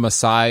 recorded The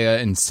Messiah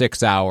in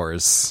 6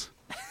 hours.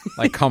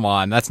 Come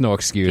on, that's no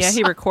excuse. Yeah,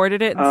 he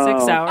recorded it in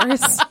 6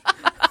 hours.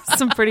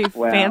 Some pretty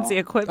Wow. fancy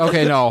equipment.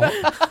 Okay, no.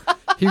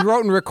 He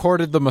wrote and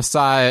recorded The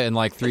Messiah in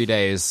 3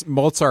 days.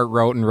 Mozart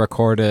wrote and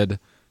recorded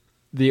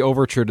the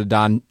overture to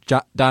Don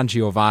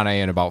Giovanni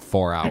in about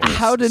 4 hours.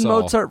 How did So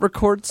Mozart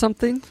record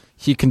something?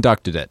 He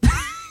conducted it.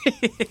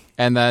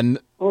 And then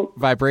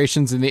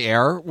vibrations in the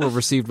air were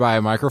received by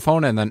a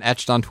microphone and then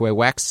etched onto a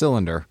wax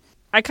cylinder.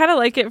 I kind of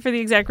like it for the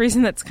exact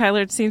reason that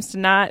Skylar seems to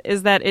not,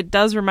 is that it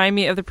does remind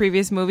me of the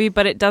previous movie,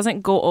 but it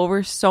doesn't go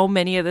over so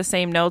many of the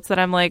same notes that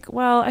I'm like,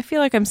 well, I feel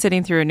like I'm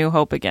sitting through A New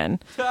Hope again.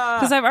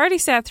 Because I've already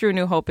sat through A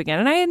New Hope again,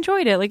 and I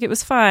enjoyed it. Like, it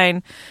was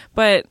fine.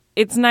 But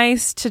it's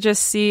nice to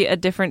just see a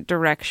different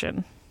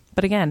direction.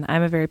 But again,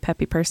 I'm a very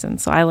peppy person,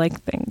 so I like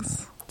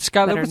things.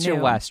 Skylar, what's your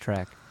last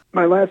track?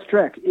 My last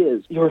track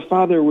is Your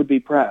Father Would Be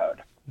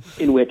Proud,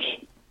 in which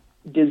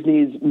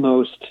Disney's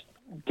most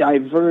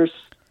diverse,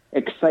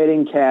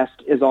 exciting cast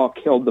is all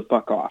killed the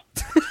fuck off.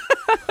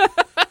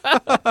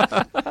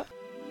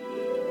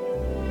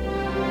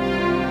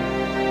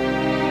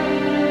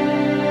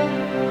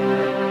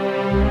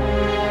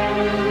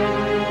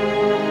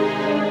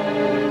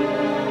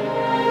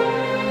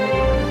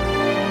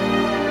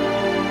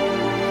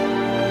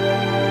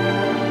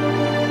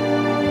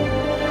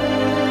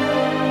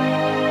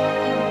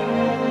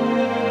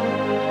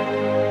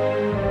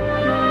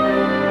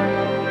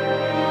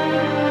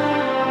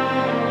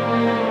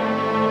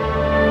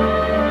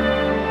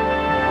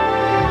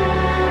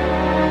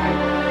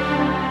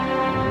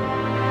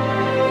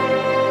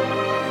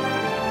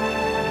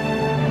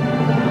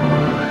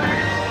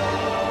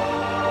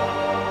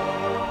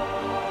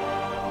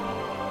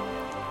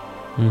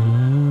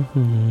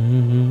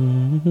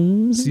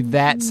 See,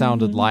 that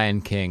sounded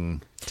Lion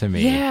King to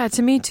me. Yeah,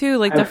 to me too.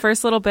 Like the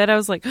first little bit, I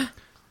was like,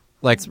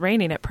 Like, it's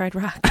raining at Pride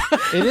Rock.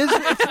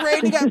 it's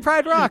raining at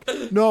Pride Rock.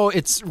 No,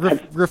 it's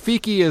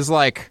Rafiki is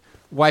like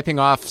wiping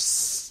off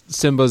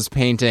Simba's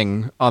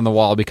painting on the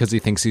wall because he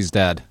thinks he's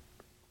dead.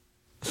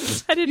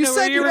 I didn't You know said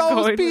where you you'd were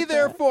always going be with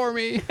there that. for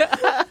me.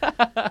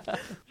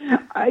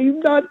 I'm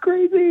not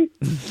crazy.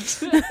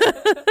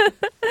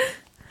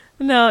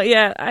 No,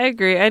 yeah, I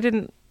agree. I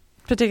didn't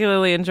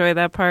particularly enjoy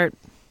that part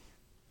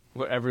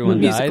Where everyone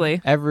musically.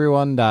 died?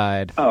 Everyone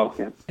died. Oh,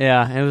 yeah.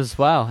 Yeah, it was,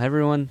 wow,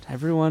 everyone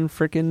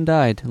freaking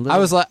died. I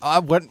was like,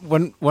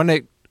 when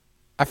it,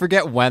 I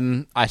forget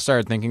when I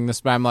started thinking this,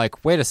 but I'm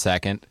like, wait a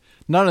second.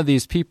 None of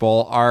these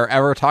people are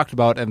ever talked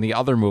about in the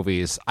other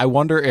movies. I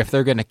wonder if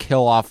they're going to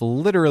kill off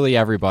literally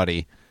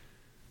everybody.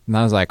 And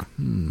I was like,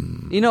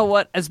 You know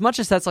what? As much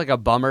as that's like a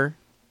bummer,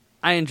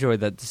 I enjoyed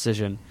that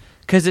decision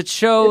because it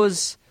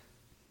shows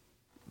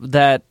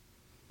that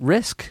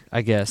risk,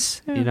 I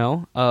guess, you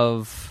know,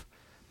 of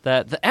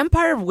that the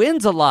Empire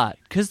wins a lot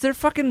because they're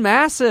fucking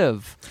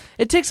massive.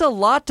 It takes a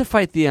lot to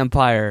fight the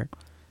Empire.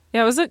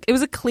 Yeah, it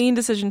was a clean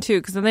decision too,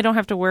 because then they don't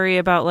have to worry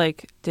about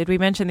like, did we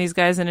mention these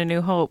guys in A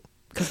New Hope?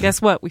 Because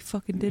guess what, we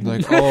fucking didn't.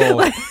 like,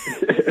 oh,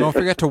 don't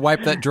forget to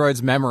wipe that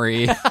droid's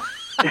memory.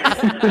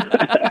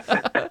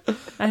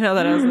 I know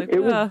that. I was like,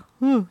 It was-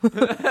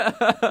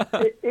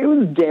 it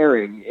was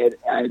daring. It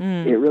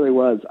really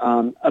was.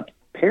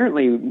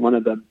 Apparently, one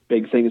of the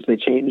big things they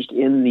changed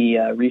in the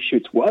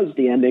reshoots was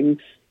the ending,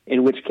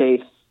 in which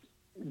case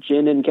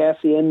Jin and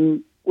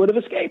Cassian would have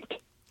escaped.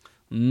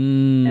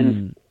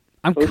 And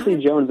I'm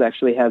Felicity Jones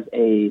actually has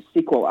a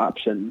sequel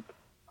option,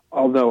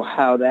 although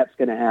how that's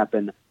going to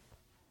happen...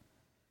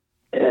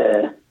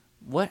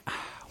 what?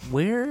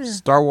 Where?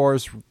 Star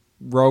Wars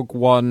Rogue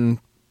One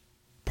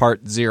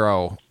Part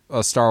 0,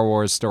 a Star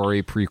Wars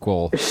story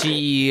prequel.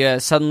 She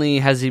suddenly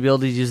has the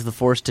ability to use the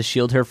Force to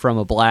shield her from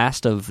a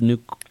blast of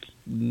No.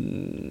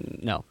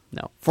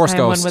 Force I'm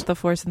Ghost. one with the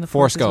Force and the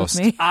Force Force is Ghost.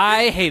 with me.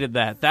 I hated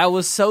that. That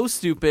was so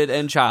stupid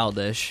and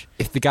childish.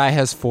 If the guy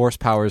has Force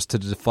powers to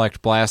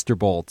deflect blaster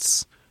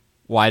bolts,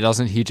 why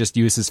doesn't he just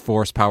use his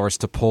Force powers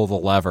to pull the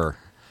lever?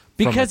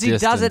 Because he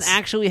doesn't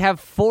actually have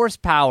Force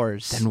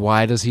powers. Then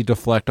why does he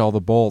deflect all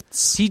the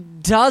bolts? He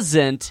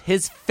doesn't.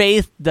 His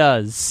faith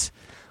does.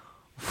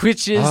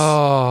 Which is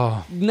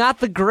not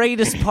the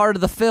greatest part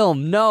of the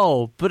film,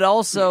 no. But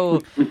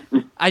also,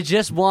 I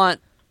just want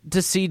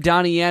to see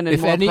Donnie Yen in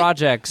more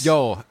projects.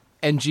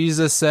 And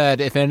Jesus said,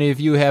 if any of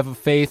you have a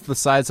faith the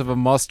size of a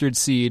mustard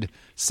seed,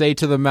 say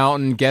to the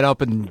mountain, get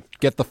up and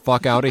get the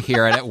fuck out of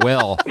here, and it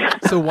will.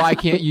 So why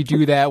can't you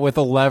do that with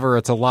a lever?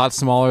 It's a lot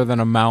smaller than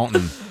a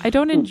mountain. I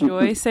don't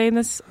enjoy saying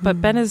this,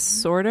 but Ben is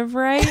sort of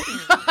right.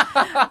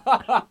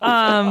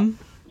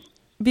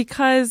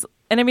 Because,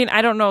 and I mean,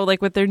 I don't know,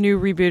 like with their new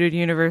rebooted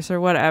universe or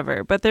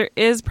whatever, but there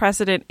is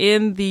precedent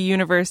in the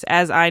universe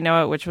as I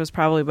know it, which was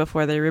probably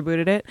before they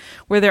rebooted it,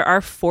 where there are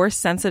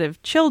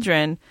Force-sensitive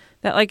children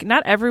that, like,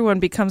 not everyone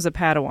becomes a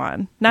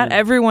Padawan. Not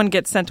everyone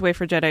gets sent away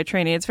for Jedi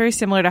training. It's very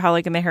similar to how,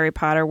 like, in the Harry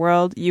Potter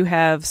world, you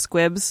have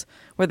squibs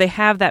where they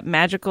have that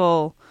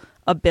magical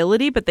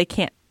ability, but they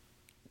can't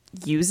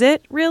use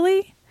it,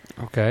 really.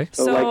 Okay.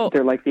 So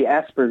they're like the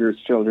Asperger's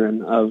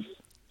children of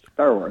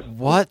Star Wars.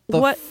 What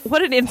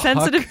an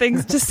insensitive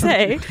thing to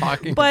say.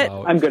 But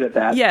I'm good at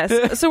that.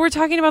 yes. So we're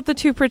talking about the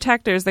two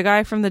protectors, the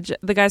guys from the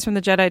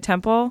Jedi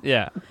Temple.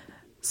 Yeah.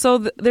 So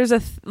there's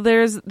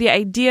the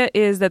idea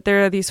is that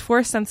there are these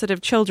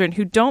Force-sensitive children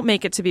who don't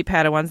make it to be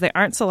Padawans. They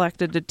aren't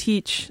selected to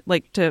teach,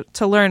 like to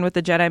learn with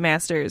the Jedi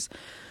Masters.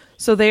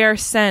 So they are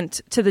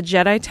sent to the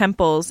Jedi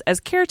temples as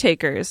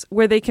caretakers,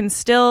 where they can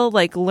still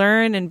like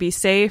learn and be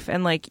safe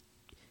and like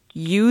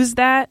use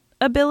that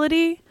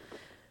ability,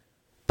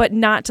 but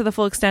not to the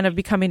full extent of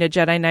becoming a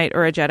Jedi Knight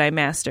or a Jedi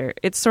Master.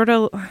 It's sort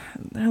of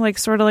like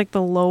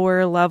the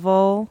lower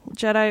level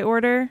Jedi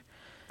Order.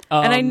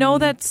 And I know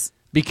that's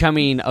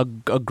becoming a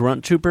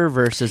grunt trooper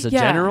versus a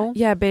general.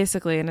 Yeah,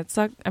 basically, and it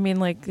sucks. I mean,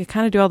 like they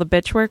kind of do all the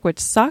bitch work, which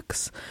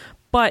sucks.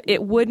 But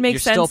it would make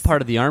sense. You're still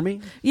part of the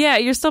army? Yeah,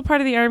 you're still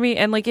part of the army.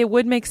 And like it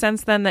would make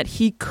sense then that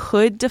he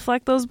could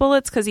deflect those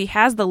bullets because he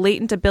has the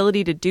latent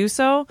ability to do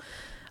so,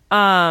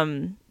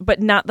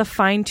 but not the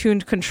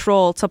fine-tuned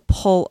control to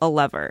pull a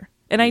lever.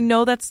 And I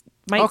know that's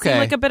might seem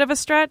like a bit of a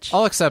stretch.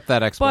 I'll accept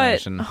that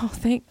explanation. But,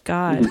 thank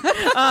God.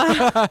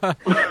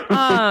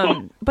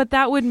 But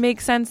that would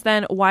make sense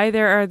then why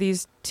there are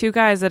these two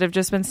guys that have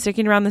just been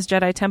sticking around this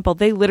Jedi temple.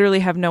 They literally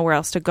have nowhere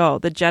else to go.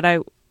 The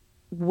Jedi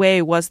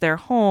way was their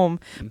home,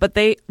 but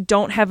they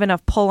don't have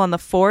enough pull on the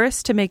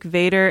Force to make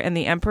Vader and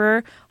the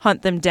Emperor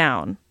hunt them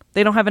down.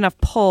 They don't have enough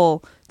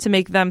pull to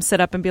make them sit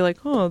up and be like,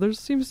 oh, there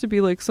seems to be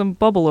like some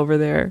bubble over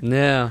there.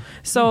 Yeah.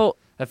 So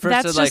at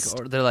first that's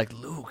they're like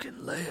Luke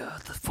and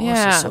Leia, the Force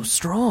is so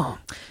strong.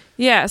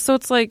 Yeah, so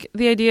it's like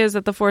the idea is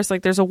that the Force,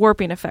 like there's a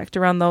warping effect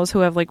around those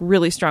who have like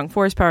really strong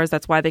Force powers.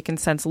 That's why they can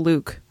sense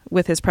Luke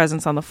with his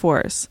presence on the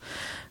Force.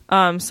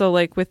 So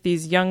like with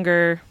these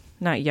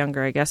not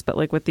younger, I guess, but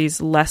like with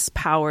these less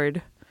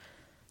powered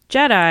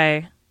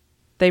Jedi,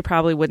 they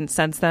probably wouldn't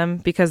sense them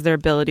because their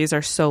abilities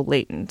are so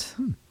latent.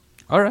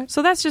 All right.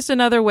 So that's just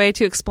another way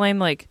to explain,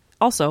 like,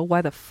 also,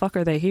 why the fuck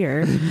are they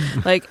here?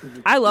 Like,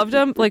 I loved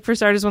him. Like, for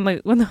starters, when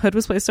the hood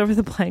was placed over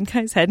the blind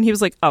guy's head, and he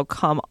was like, oh,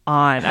 come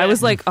on. I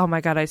was like, oh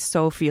my God, I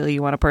so feel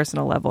you on a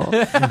personal level.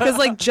 Because,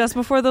 like, just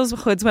before those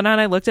hoods went on,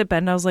 I looked at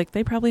Ben and I was like,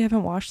 they probably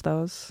haven't washed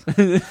those.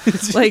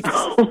 Like,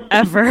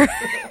 ever.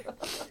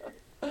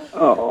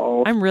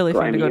 Oh, I'm really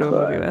fun to go to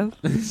a movie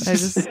with. I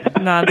just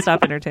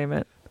nonstop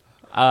entertainment.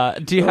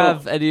 Do you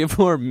have any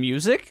more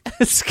music,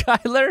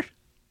 Skylar?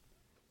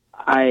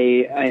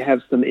 I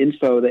have some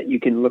info that you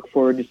can look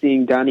forward to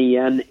seeing Donnie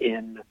Yen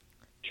in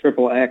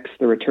Triple X: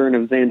 The Return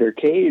of Xander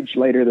Cage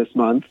later this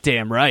month.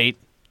 Damn right.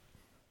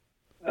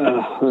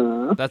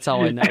 That's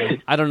all I know.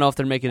 I don't know if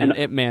they're making an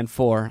Ip Man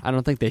 4. I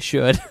don't think they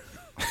should.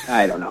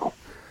 I don't know.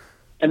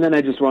 And then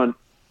I just want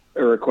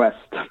a request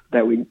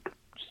that we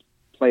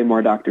play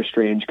more Doctor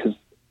Strange, because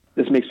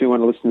this makes me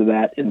want to listen to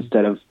that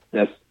instead of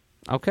this.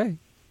 Okay.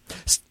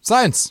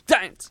 Science.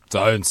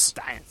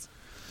 Science.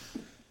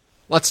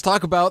 Let's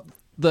talk about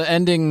the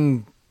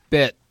ending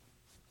bit.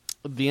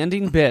 The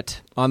ending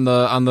bit on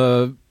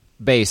the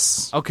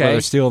base. Okay. Where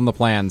they're stealing the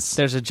plans.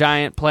 There's a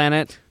giant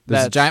planet.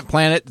 There's a giant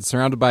planet. It's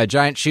surrounded by a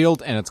giant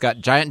shield, and it's got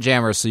giant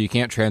jammers, so you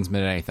can't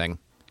transmit anything.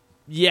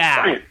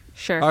 Yeah.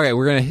 Sure. Okay,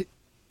 we're going to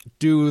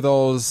do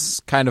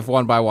those kind of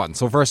one by one.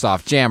 So first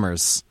off,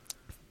 jammers.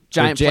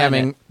 Giant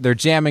planet. They're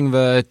jamming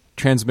the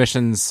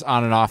transmissions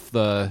on and off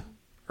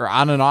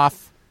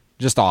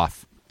just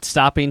off.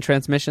 Stopping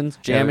transmissions,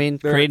 jamming,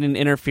 creating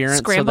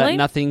interference so that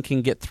nothing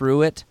can get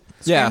through it.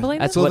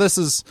 Yeah, so this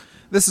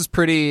is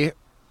pretty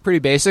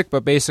basic,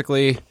 but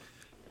basically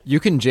you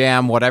can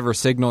jam whatever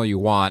signal you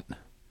want.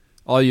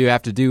 All you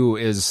have to do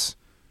is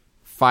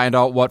find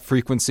out what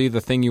frequency the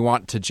thing you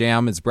want to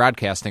jam is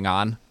broadcasting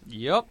on.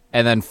 Yep.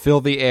 And then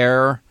fill the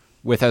air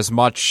with as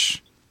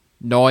much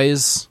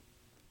noise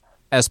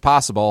as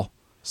possible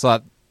so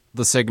that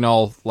the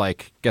signal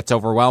like gets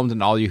overwhelmed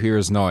and all you hear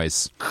is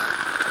noise.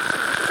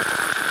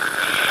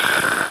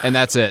 And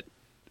that's it.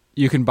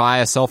 You can buy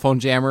a cell phone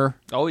jammer.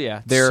 Oh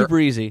yeah, they're super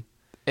easy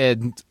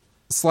and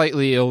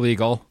slightly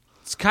illegal.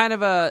 It's kind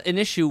of an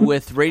issue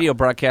with radio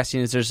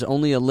broadcasting is there's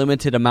only a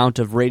limited amount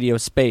of radio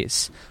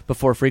space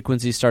before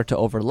frequencies start to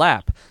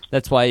overlap.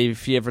 That's why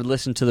if you ever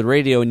listen to the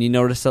radio and you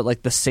notice that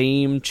like the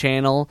same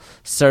channel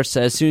starts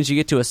to, as soon as you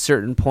get to a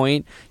certain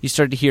point, you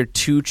start to hear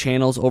two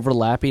channels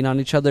overlapping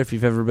on each other. If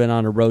you've ever been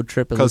on a road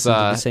trip and listened to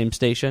the same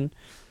station,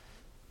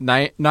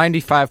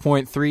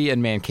 95.3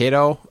 in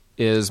Mankato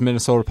is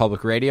Minnesota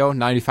Public Radio.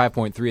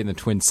 95.3 in the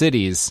Twin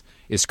Cities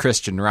is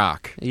Christian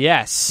rock.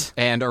 Yes.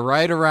 And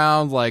right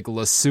around like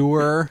Le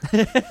Sueur,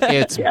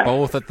 it's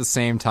both at the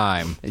same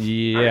time.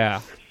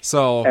 Yeah.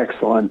 So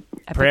excellent.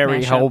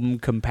 Prairie Home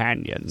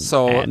Companion.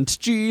 So and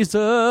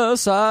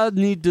Jesus, I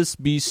need to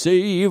be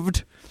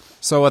saved.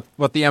 So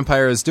what the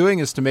Empire is doing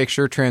is to make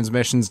sure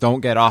transmissions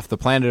don't get off the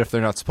planet if they're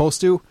not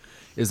supposed to,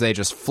 is they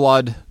just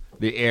flood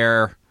the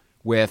air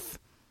with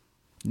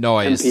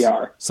noise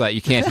NPR. So that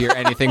you can't hear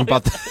anything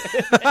but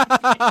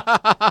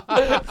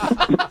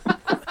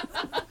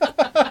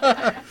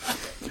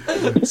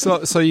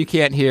so you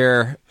can't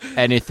hear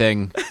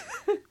anything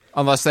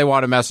unless they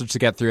want a message to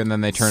get through, and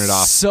then they turn it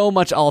off. So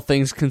much all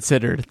things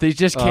considered. They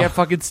just can't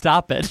fucking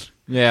stop it.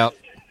 Yeah.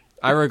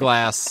 Ira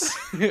Glass.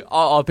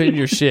 All up in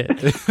your shit.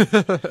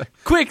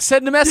 Quick,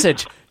 send a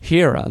message.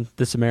 Here on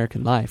This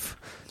American Life.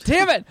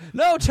 Damn it!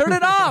 No, turn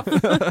it off.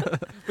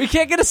 We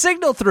can't get a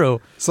signal through.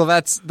 So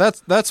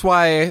that's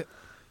why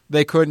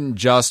they couldn't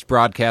just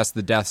broadcast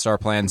the Death Star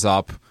plans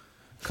up,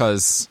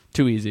 because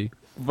too easy,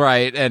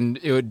 right? And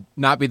it would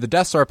not be the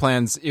Death Star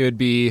plans; it would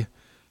be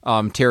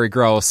Terry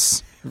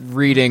Gross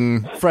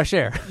reading. Fresh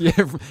air. Yeah,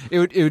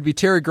 it would be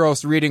Terry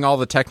Gross reading all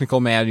the technical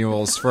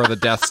manuals for the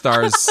Death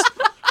Star's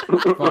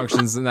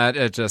functions, and that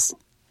it just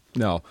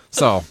no.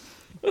 So,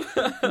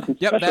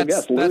 yep, Special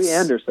guest Louis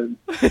Anderson.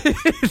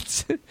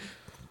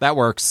 that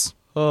works.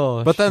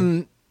 Oh, But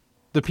then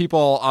the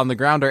people on the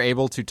ground are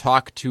able to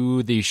talk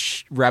to the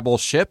rebel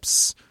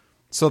ships,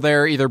 so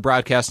they're either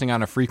broadcasting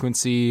on a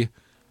frequency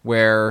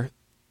where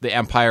the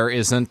Empire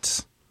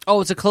isn't.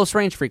 oh, it's a close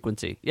range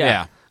frequency. Yeah.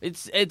 Yeah.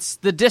 It's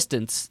the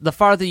distance. The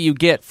farther you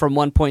get from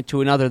one point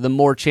to another, the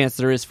more chance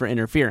there is for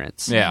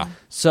interference. Yeah.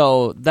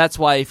 So that's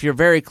why if you're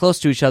very close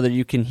to each other,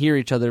 you can hear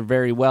each other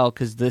very well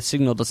because the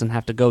signal doesn't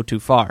have to go too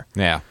far.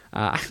 Yeah.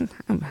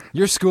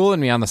 You're schooling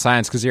me on the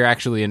science because you're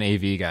actually an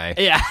AV guy.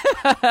 Yeah.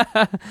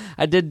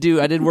 I did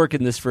work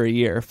in this for a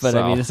year, but I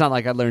So. mean, it's not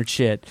like I learned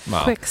shit.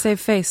 Well, Quick, save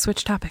face.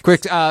 Switch topics.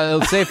 quick,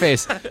 save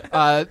face.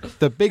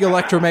 The big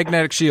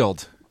electromagnetic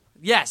shield.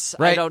 Yes.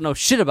 I Right. don't know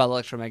shit about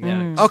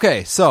electromagnetic.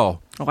 Okay,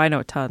 so Oh, I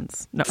know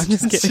tons. No, I'm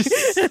just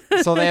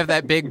kidding. so they have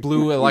that big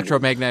blue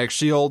electromagnetic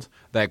shield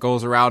that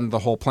goes around the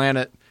whole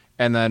planet,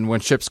 and then when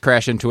ships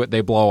crash into it,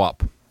 they blow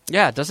up.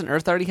 Yeah. Doesn't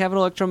Earth already have an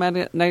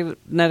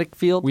electromagnetic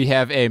field? We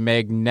have a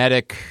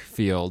magnetic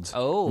field,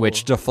 Oh.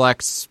 which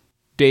deflects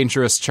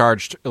dangerous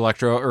charged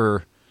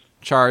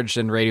charged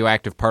and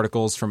radioactive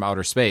particles from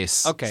outer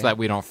space, Okay. so that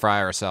we don't fry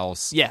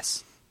ourselves.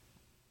 Yes.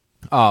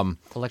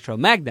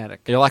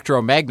 Electromagnetic.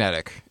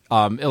 Electromagnetic.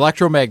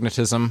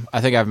 Electromagnetism,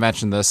 I think I've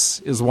mentioned this,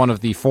 is one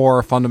of the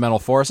 4 fundamental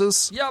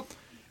forces. Yep.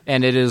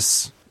 And it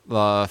is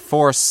the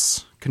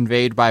force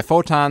conveyed by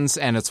photons,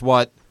 and it's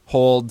what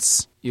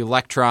holds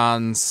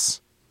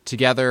electrons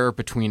together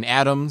between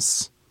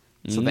atoms.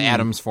 So the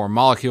atoms form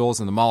molecules,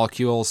 and the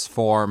molecules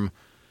form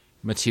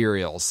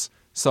materials.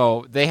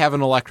 So they have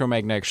an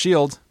electromagnetic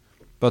shield,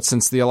 but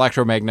since the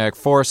electromagnetic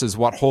force is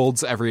what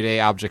holds everyday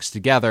objects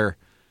together,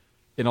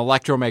 an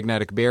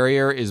electromagnetic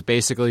barrier is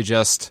basically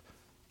just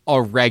a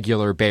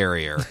regular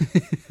barrier.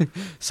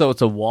 So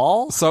it's a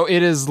wall? So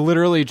it is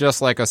literally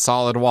just like a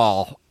solid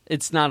wall.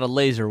 It's not a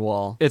laser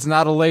wall. It's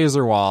not a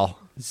laser wall.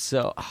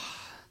 So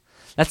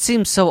that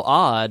seems so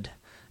odd.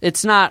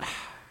 It's not.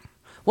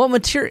 What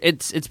material?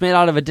 It's made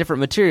out of a different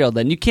material.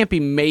 Then you can't be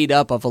made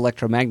up of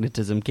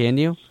electromagnetism, can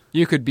you?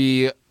 You could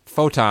be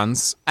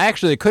photons.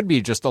 Actually, it could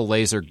be just a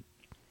laser.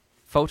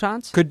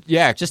 Photons?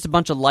 Yeah, Just a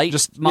bunch of light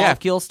Just- yeah.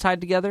 molecules tied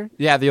together.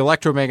 yeah. The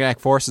electromagnetic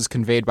force is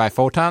conveyed by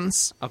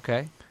photons.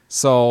 Okay.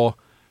 So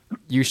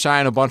you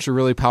shine a bunch of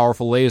really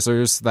powerful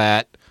lasers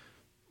that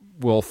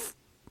will,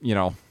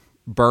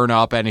 burn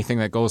up anything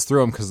that goes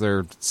through them because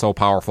they're so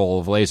powerful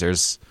of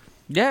lasers.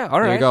 Yeah. All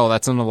right. There you go.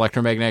 That's an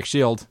electromagnetic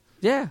shield.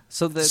 Yeah.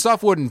 So the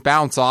Stuff wouldn't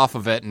bounce off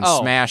of it and Oh.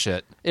 smash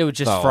it. it would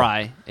just So,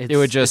 fry. it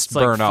would just it's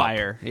like burn up.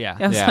 fire. Yeah.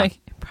 I was Yeah. like,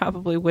 it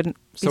probably wouldn't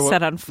be So-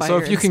 set on fire. So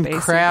if you in can space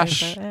or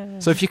crash, anything,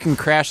 but, so if you can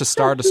crash a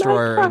Star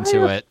Destroyer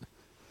into it,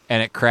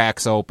 and it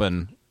cracks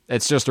open,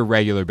 it's just a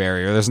regular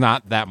barrier. There's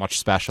not that much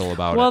special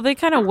about Well, it. they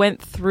kind of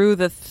went through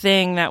the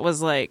thing that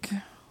was like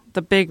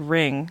the big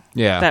ring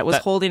Yeah. that was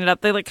holding it up.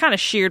 They like kind of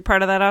sheared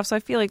part of that off, so I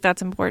feel like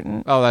that's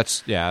important. Oh,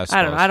 that's yeah.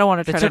 I don't know. I don't want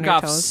to They tread took on your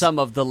off toes. some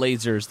of the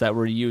lasers that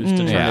were used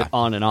to turn Yeah. it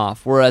on and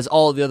off, whereas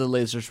all the other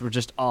lasers were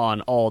just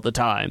on all the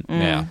time.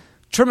 Yeah,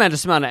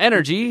 Tremendous amount of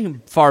energy,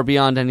 far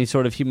beyond any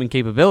sort of human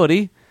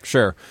capability.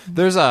 sure.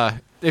 There's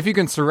if you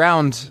can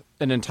surround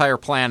an entire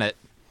planet,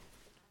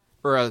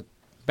 or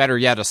better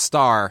yet, a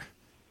star,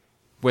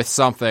 with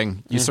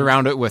something, you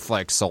surround it with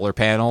like solar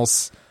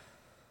panels.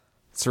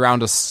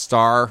 Surround a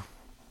star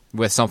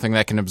with something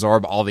that can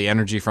absorb all the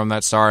energy from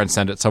that star and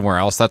send it somewhere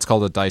else. That's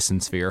called a Dyson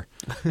sphere.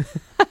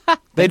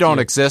 They don't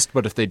exist,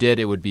 but if they did,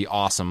 it would be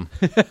awesome.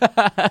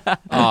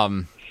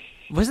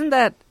 Wasn't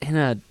that in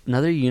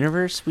another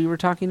universe we were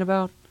talking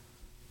about?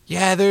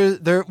 Yeah,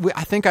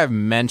 I think I've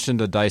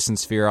mentioned a Dyson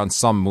sphere on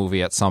some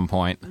movie at some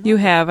point. You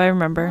have, I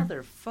remember.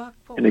 Motherfuck.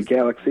 What In a was,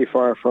 galaxy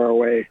far, far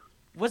away.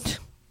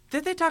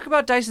 did they talk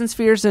about Dyson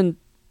spheres in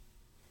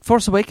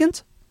Force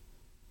Awakens?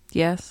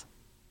 Yes.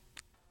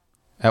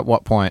 At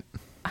what point?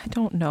 I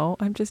don't know.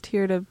 I'm just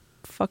here to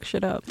fuck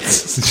shit up.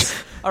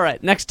 All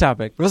right, next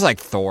topic. It was like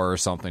Thor or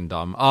something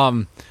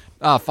dumb.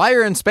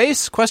 Fire in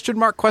space? Question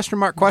mark, question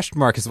mark, question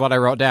mark is what I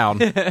wrote down.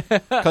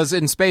 Because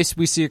in space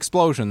we see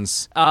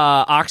explosions.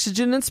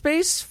 Oxygen in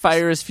space?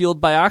 Fire is fueled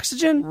by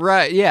oxygen?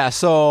 Right, yeah,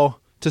 so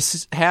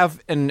to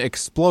have an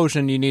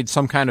explosion you need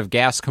some kind of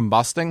gas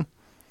combusting.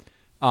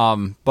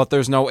 But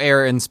there's no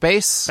air in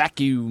space.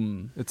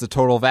 Vacuum. It's a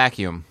total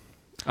vacuum.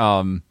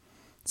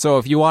 So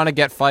if you want to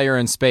get fire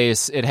in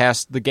space,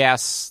 the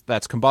gas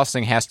that's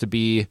combusting has to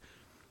be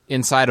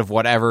inside of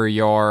whatever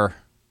you're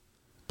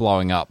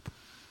blowing up.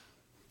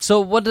 So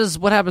what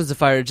happens to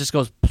fire? It just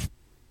goes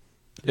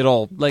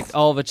It'll like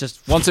all of it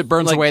just once it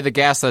burns like, away the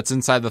gas that's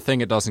inside the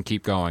thing, it doesn't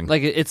keep going.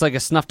 like it's like a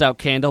snuffed out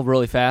candle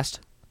really fast.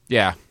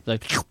 Yeah.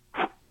 Like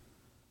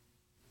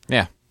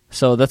Yeah.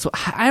 so that's what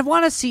I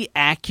want to see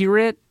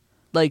accurate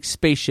like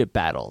spaceship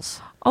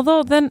battles.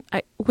 Although then,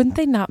 wouldn't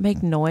they not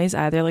make noise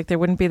either? Like there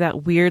wouldn't be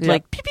that weird Yeah.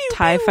 like Pew, pew,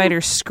 TIE pew.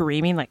 fighter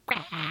screaming like.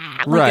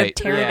 like a Right,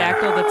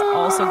 pterodactyl that's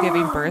also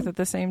giving birth at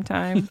the same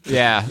time.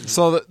 Yeah.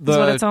 So That's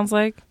what it sounds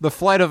like. the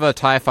flight of a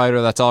TIE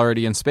fighter that's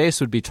already in space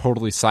would be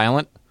totally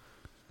silent.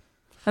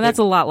 And that's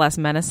a lot less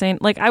menacing.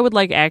 Like, I would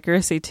like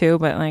accuracy too,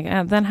 but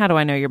like, then how do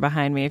I know you're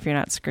behind me if you're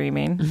not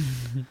screaming?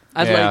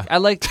 I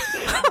like.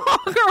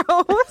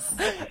 Gross.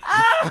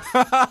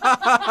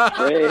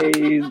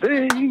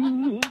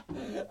 Phrasing.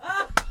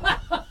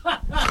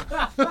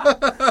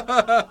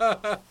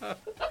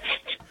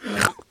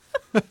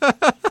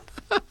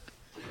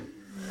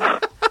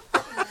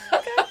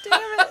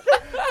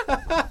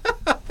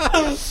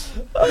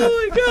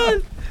 Oh my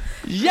god!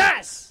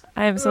 Yes.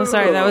 I am so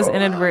sorry. That was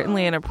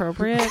inadvertently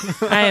inappropriate.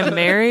 I am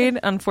married,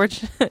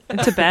 unfortunate,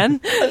 to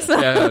Ben. So.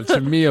 Yeah, to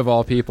me of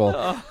all people.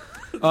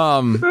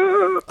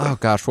 Oh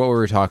gosh, what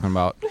were we talking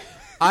about?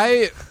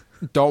 I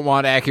don't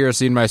want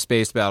accuracy in my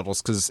space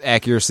battles because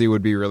accuracy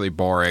would be really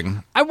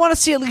boring. I want to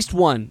see at least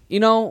one. You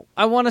know,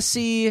 I want to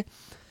see.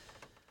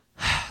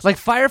 Like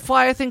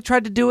Firefly, I think,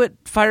 tried to do it.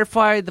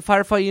 Firefly, the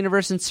Firefly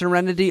universe, and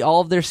Serenity, all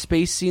of their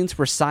space scenes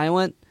were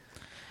silent.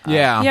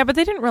 Yeah. Yeah, but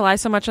they didn't rely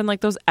so much on like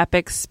those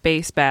epic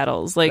space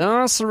battles. Like,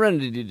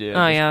 Serenity did.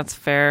 oh yeah, that's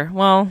fair.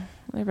 Well,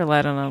 they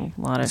relied on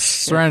a lot of shit.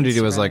 Serenity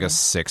was like a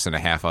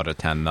 6.5 out of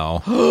 10,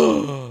 though.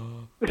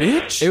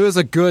 Bitch. It was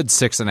a good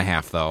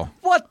 6.5, though.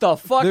 What the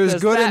fuck There's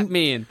does good that and-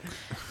 mean?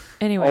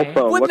 Anyway,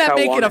 Also, Wouldn't look that how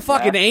make long it a it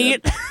fucking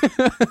lasted.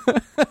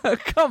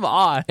 8? Come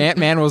on.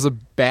 Ant-Man was a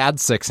bad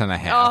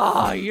 6.5.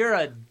 Oh, you're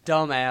a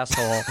dumb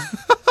asshole.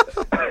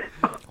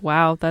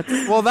 wow, that's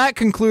Well, that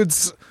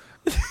concludes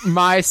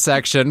my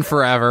section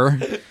forever.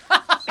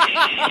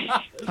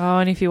 oh,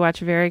 and if you watch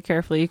very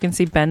carefully, you can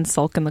see Ben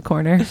sulk in the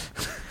corner.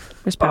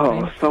 There's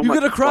pouting. Oh, so You much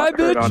gonna cry, fuck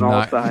hurt bitch? on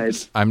all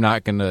sides. I'm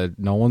not gonna.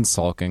 No one's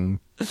sulking.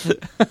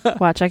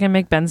 Watch, I can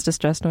make Ben's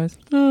distress noise.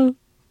 Sounds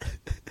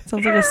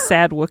like a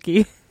sad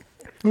Wookiee.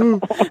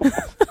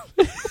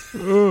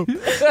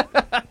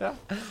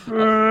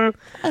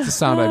 It's the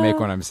sound I make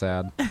when I'm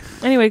sad.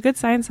 Anyway, good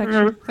science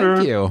section.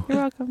 Thank you. You're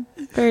welcome.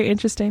 Very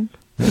interesting.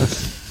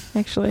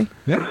 Actually.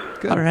 Yeah.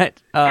 Good. All right.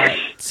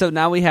 So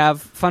now we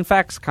have fun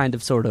facts, kind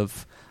of, sort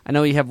of. I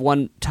know you have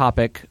one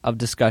topic of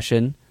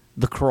discussion,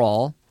 the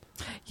crawl.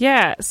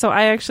 Yeah, so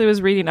I actually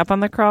was reading up on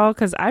the crawl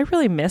because I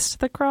really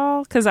missed the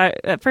crawl. Because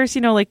at first,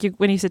 you know, like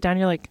when you sit down,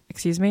 you're like,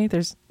 "Excuse me,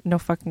 there's no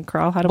fucking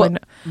crawl. How do I know?"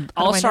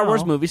 All do I Star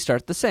Wars know? movies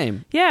start the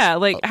same. Yeah,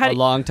 like how A do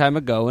long time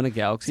ago in a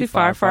galaxy See,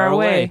 far, far, far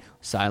away.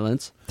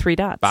 Silence. 3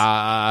 dots.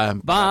 Ba,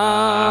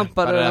 ba,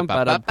 ba, ba,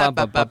 ba, ba,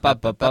 ba, ba,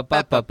 ba, ba, ba,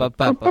 ba,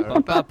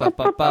 ba, ba,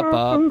 ba,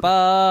 ba,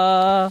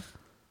 ba.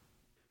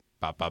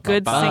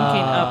 Good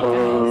syncing up.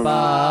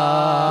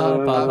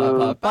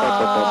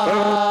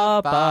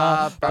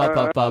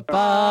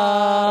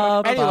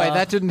 Anyway,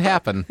 that didn't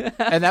happen,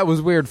 and that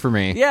was weird for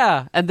me.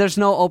 Yeah, and there's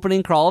no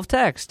opening crawl of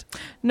text.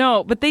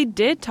 No, but they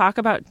did talk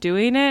about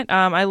doing it.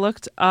 I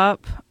looked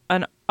up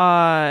an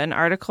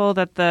article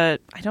that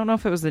I don't know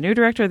if it was the new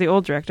director or the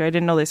old director. I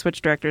didn't know they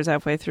switched directors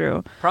halfway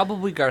through.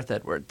 Probably Garth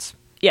Edwards.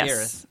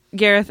 Yes.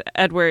 Gareth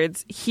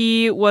Edwards.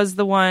 He was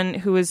the one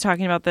who was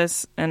talking about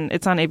this, and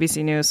it's on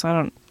ABC News,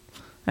 so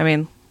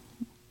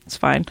it's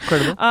fine.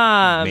 Incredible.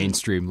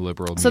 Mainstream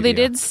liberal media. So they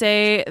did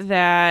say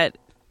that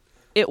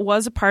it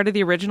was a part of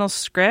the original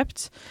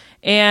script,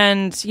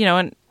 and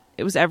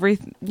it was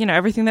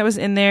everything that was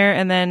in there.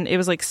 And then it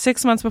was like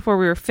 6 months before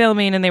we were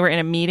filming, and they were in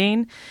a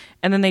meeting,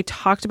 and then they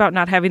talked about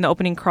not having the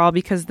opening crawl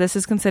because this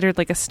is considered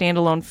like a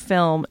standalone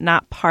film,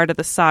 not part of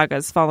the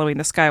sagas following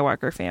the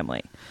Skywalker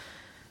family.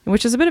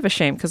 Which is a bit of a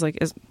shame because, like,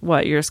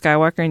 you're a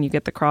Skywalker and you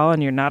get the crawl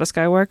and you're not a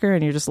Skywalker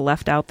and you're just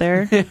left out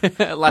there.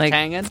 Left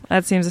hanging.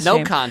 That seems a No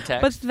shame.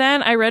 context. But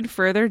then I read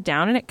further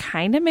down and it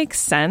kind of makes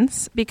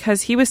sense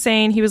because he was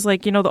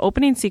like, the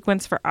opening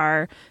sequence for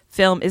our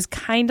film is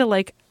kind of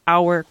like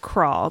our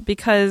crawl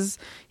because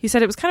he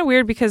said it was kind of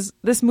weird because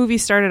this movie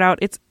started out,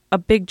 it's a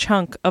big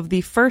chunk of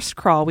the first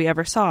crawl we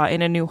ever saw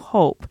in A New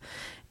Hope.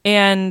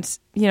 And,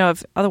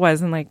 if otherwise,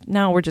 then like,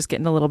 now we're just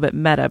getting a little bit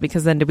meta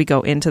because then do we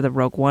go into the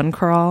Rogue One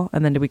crawl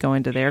and then do we go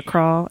into their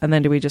crawl and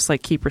then do we just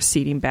like keep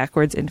receding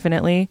backwards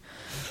infinitely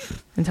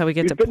until we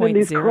get to point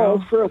these zero?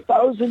 crawls for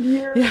 1,000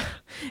 years. Yeah,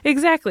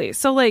 exactly.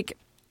 So like,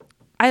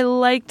 I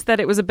liked that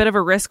it was a bit of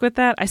a risk with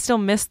that. I still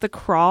missed the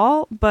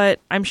crawl, but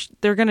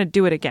they're going to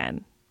do it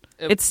again.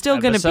 It's still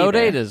going to be Episode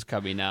there. 8 is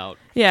coming out.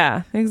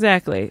 Yeah,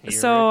 exactly. Here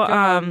So, it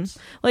comes.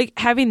 like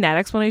having that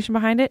explanation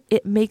behind it,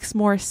 it makes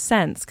more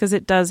sense because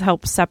it does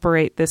help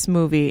separate this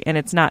movie, and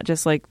it's not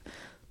just like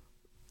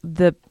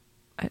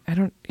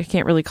I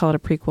can't really call it a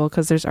prequel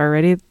because there's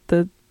already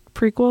the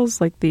prequels.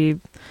 Like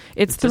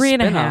it's 3.5.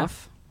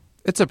 spin-off.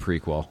 It's a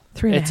prequel.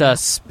 3.5. It's a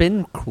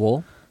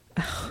spinquel.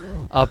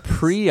 A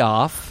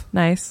pre-off.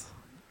 Nice.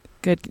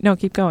 Good. No,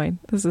 keep going.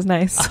 This is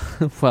nice.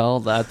 Well,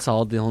 that's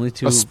all the only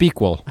two. A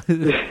spequel.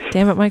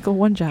 Damn it, Michael.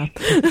 One job.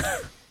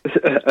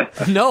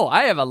 No,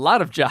 I have a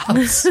lot of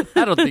jobs.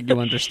 I don't think you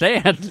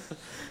understand.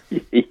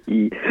 But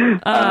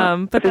I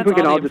think that's we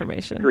can all all the just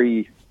information.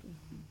 agree.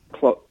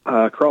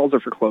 Crawls are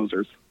for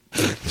closers.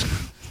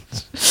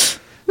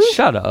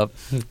 Shut up,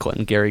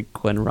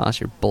 Quinn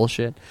Ross, your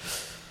bullshit.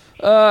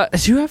 Do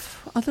you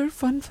have other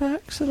fun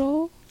facts at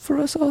all for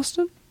us,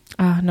 Austin?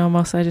 No,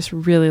 mostly I just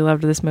really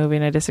loved this movie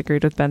and I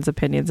disagreed with Ben's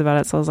opinions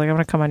about it. So I was like, I'm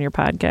going to come on your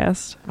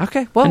podcast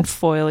Okay, well, and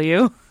foil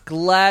you.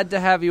 glad to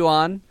have you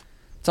on.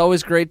 It's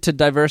always great to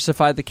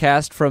diversify the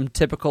cast from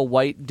typical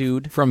white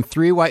dude. From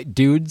 3 white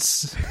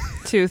dudes.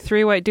 To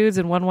 3 white dudes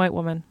and 1 white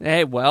woman.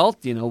 Hey, well,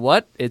 you know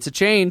what? It's a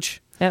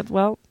change. Yeah,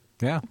 well,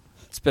 Yeah.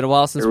 It's been a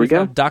while since Here we we've go.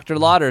 had Dr.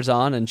 Lauders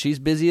on, and she's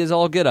busy as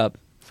all get up.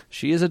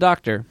 She is a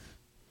doctor.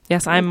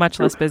 yes, I'm much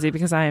less busy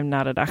because I am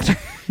not a doctor.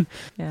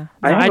 Yeah.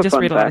 I No, have I a just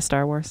fun read a lot of fact.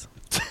 Star Wars.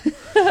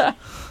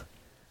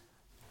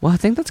 Well, I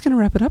think that's going to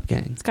wrap it up,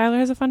 gang. Skylar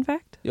has a fun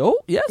fact? Oh,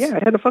 yes. Yeah, I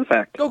had a fun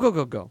fact.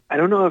 Go. I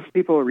don't know if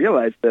people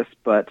realize this,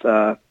 but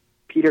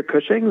Peter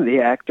Cushing, the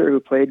actor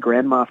who played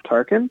Grand Moff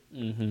Tarkin,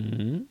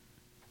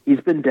 he's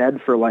been dead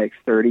for like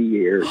 30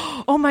 years.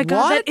 Oh my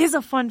God, What? that is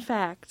a fun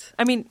fact.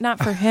 I mean, not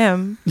for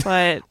him,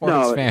 but Or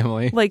No. his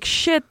family. like,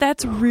 shit,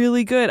 that's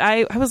really good.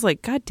 I was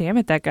like, God damn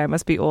it, that guy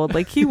must be old.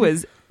 Like, he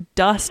was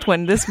dust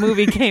when this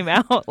movie came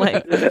out.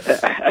 Like,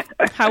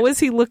 how is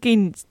he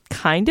looking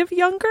kind of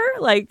younger?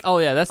 Like, Oh,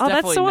 yeah, that's Oh, that's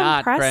definitely so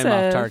not Grand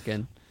Moff impressive.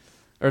 Tarkin.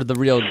 Or the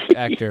real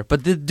actor.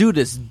 But the dude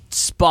is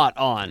spot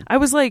on. I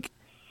was like,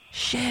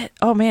 shit.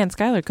 Oh man,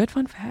 Skylar, good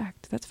fun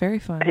fact. That's very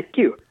fun. Thank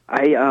you.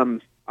 I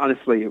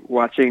honestly,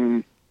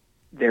 watching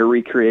their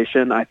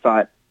recreation, I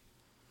thought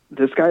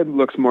this guy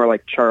looks more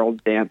like Charles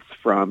Dance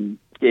from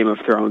Game of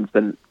Thrones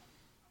than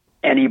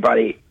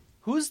anybody.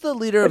 Who's the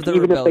leader of But the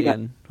even if they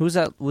rebellion? Who's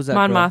that? Was that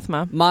Mon girl?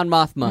 Mothma. Mon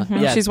Mothma.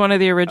 Mhm. Yes. She's one of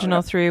the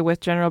original 3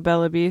 with General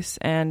Belabise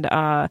and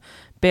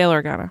Bail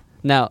Organa,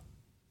 Now,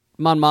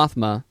 Mon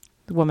Mothma,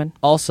 the woman.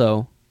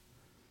 also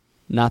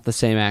not the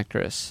same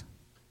actress.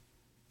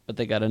 But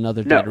they got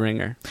another No. dead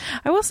ringer.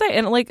 I will say,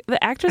 and like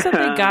the actors that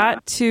they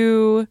got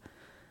to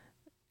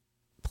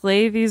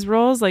play these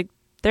roles, like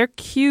their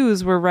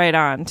cues were right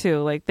on too.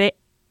 Like they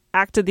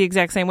acted the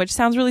exact same, which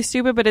sounds really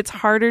stupid, but it's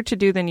harder to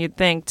do than you'd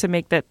think to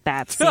make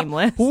that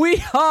seamless. We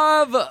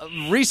have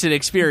recent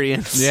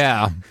experience.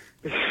 Yeah.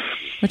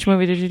 Which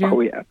movie did you do? Oh,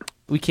 yeah.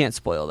 We can't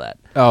spoil that.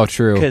 Oh,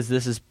 true. Because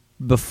this is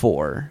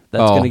before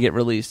that's Oh. going to get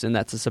released, and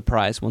that's a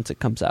surprise once it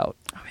comes out.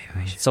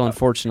 So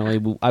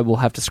unfortunately, I will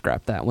have to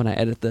scrap that when I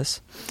edit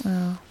this.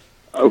 Oh,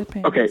 Oh, Good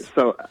parents. okay,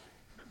 so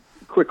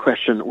quick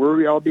question. Were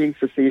we all being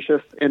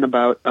facetious in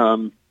about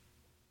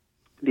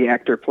the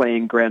actor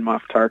playing Grand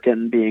Moff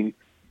Tarkin being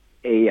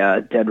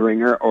a dead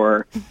ringer,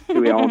 or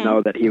do we all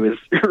know that he was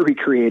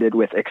recreated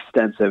with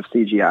extensive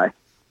CGI?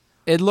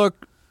 It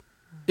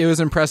was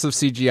impressive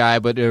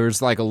CGI, but it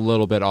was like a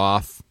little bit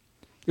off.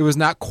 It was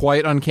not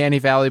quite Uncanny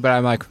Valley, but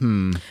I'm like,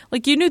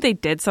 like you knew they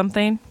did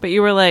something, but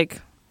you were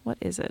like, what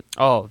is it?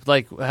 Oh,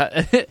 like,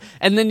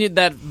 and then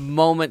that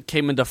moment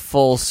came into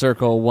full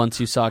circle once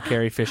you saw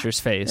Carrie Fisher's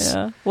face.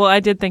 Yeah. Well, I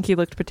did think he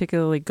looked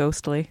particularly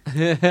ghostly.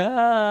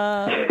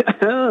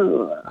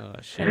 Oh,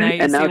 shit. And now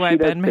you And now see why she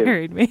does Ben too.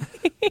 married me.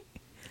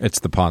 it's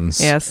the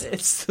puns. Yes.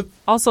 It's the-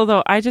 Also,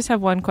 though, I just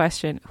have one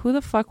question. Who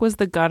the fuck was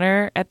the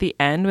gunner at the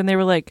end when they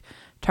were like,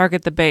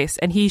 target the base?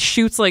 And he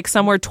shoots like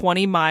somewhere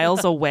 20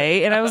 miles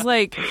away. And I was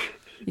like,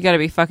 you gotta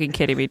be fucking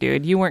kidding me,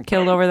 dude. You weren't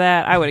killed over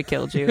that? I would have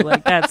killed you.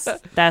 Like, that's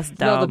dumb.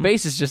 no, the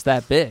base is just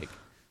that big.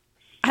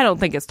 I don't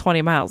think it's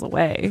 20 miles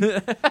away.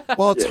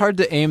 Well, it's hard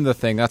to aim the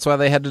thing. That's why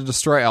they had to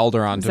destroy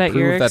Alderaan Is to that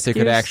your prove that they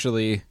could excuse?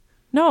 actually.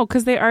 No,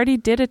 because they already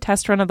did a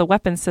test run of the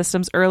weapon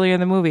systems earlier in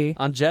the movie.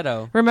 On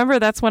Jeddo. Remember,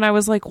 that's when I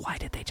was like, why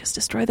did they just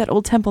destroy that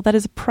old temple? That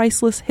is a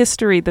priceless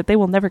history that they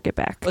will never get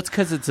back. Well, it's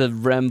because it's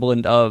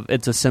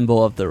it's a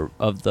symbol of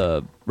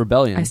the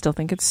rebellion. I still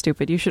think it's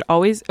stupid. You should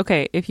always,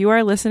 okay, if you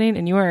are listening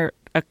and you are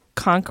a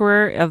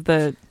conqueror of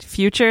the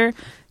future,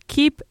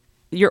 keep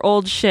your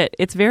old shit.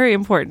 It's very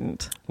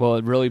important. Well,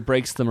 it really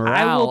breaks the morale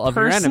I will of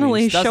your personally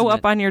enemies, doesn't show it?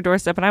 up on your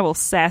doorstep and I will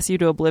sass you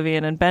to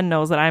oblivion, and Ben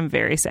knows that I'm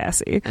very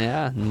sassy.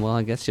 Yeah, and well,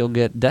 I guess you'll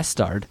get Death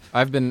Starred.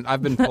 I've been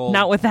told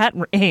Not with that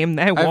aim,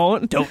 I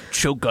won't. Don't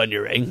choke on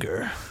your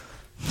anger.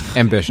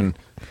 ambition.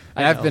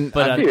 And I know,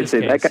 but in this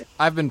Seriously, that case- guy,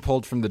 I've been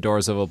pulled from the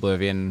doors of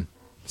oblivion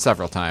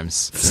several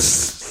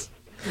times.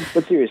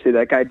 but seriously,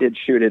 that guy did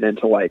shoot it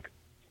into like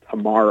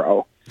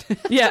tomorrow.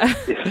 Yeah.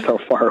 It's so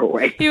far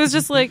away. He was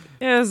just like,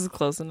 yeah, this is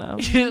close enough.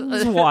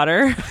 It's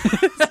water.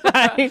 It's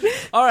fine.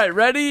 All right,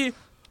 ready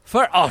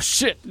for oh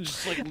shit!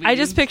 Just like I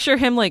just picture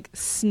him like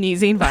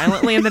sneezing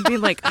violently and then being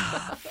like,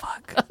 oh,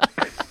 fuck.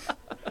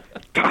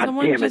 God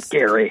Someone damn it, just-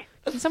 Gary.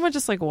 Can someone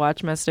just like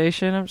watch my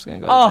station? I'm just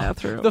going to go to the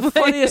bathroom. the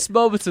funniest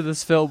moments of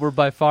this film were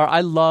by far.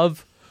 I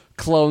love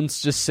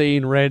clones just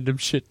saying random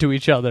shit to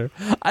each other.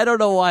 I don't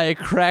know why it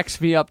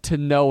cracks me up to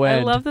no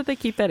end. I love that they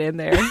keep that in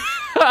there.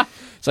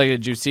 It's like,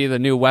 did you see the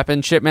new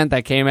weapon shipment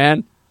that came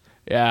in?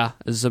 Yeah,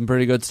 there's some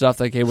pretty good stuff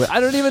that came with. I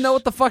don't even know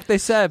what the fuck they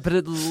said, but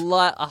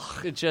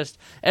it just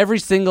every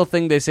single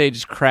thing they say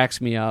just cracks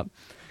me up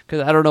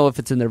because I don't know if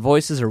it's in their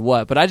voices or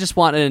what. But I just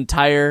want an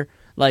entire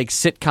like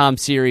sitcom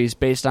series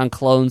based on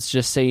clones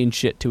just saying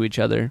shit to each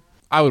other.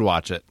 I would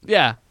watch it.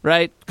 Yeah,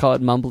 right. Call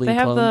it mumbling. They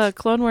have clones. the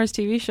Clone Wars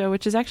TV show,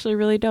 which is actually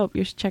really dope.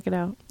 You should check it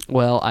out.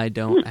 Well, I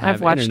don't have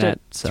I've watched internet,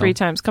 it so. 3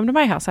 times. Come to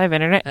my house. I have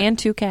internet and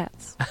 2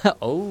 cats.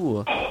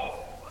 Oh,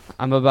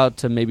 I'm about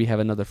to maybe have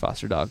another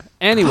foster dog.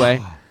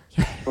 Anyway.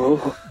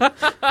 Oh.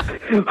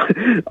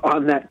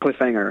 On that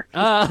cliffhanger.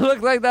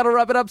 Looks like that'll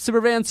wrap it up.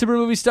 Supervan Super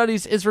Movie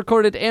Studies is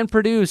recorded and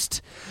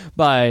produced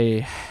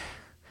by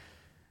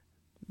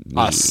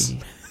Us.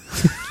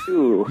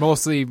 Ooh.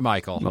 Mostly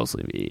Michael.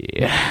 Mostly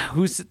me.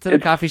 Who sits at a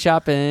coffee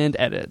shop and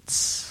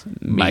edits?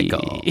 Me.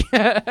 Michael.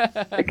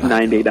 Like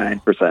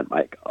 99%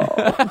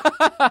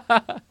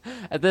 Michael.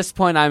 At this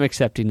point, I'm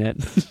accepting it.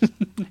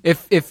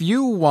 If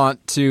you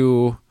want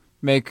to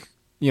make,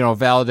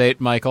 validate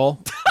Michael,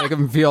 make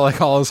him feel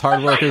like all his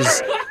hard work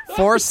is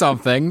for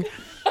something,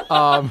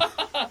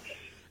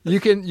 you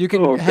can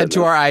head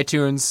to our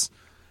iTunes,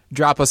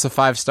 drop us a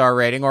 5-star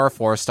rating or a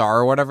 4-star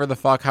or whatever the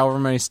fuck, however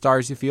many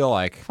stars you feel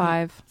like.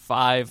 5.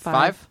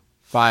 5.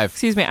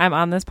 Excuse me, I'm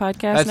on this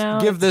podcast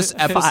now. Give this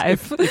episode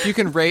 5. if you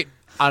can rate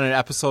on an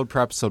episode per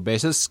episode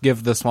basis,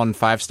 give this one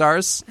 5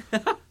 stars.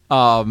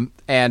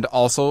 And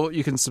also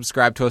you can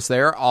subscribe to us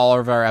there. All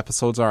of our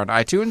episodes are on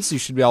iTunes. You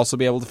should also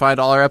be able to find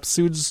all our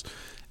episodes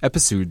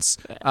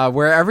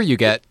wherever you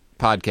get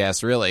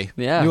podcasts. Really,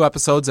 Yeah. New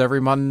episodes every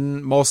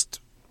Monday.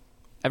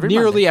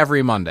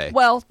 every Monday.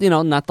 Well,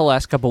 not the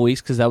last couple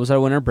weeks because that was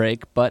our winter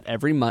break, but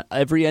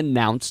every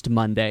announced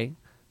Monday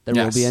there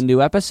will be a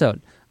new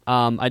episode.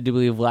 I do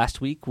believe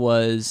last week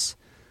was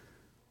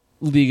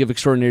League of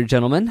Extraordinary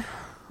Gentlemen,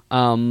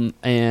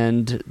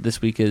 and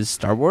this week is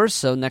Star Wars.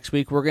 So next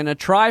week we're gonna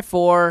try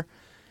for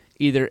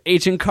either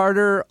Agent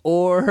Carter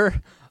or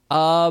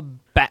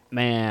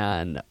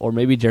Batman, or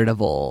maybe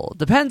Daredevil.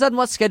 Depends on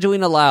what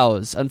scheduling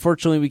allows.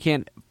 Unfortunately, we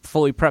can't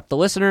fully prep the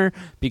listener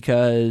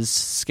because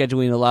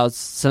scheduling allows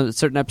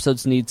certain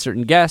episodes need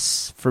certain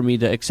guests for me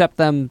to accept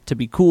them to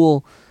be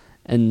cool,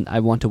 and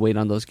I want to wait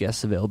on those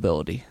guests'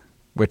 availability.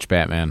 Which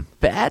Batman?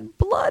 Bad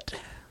Blood?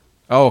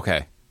 Oh,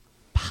 okay.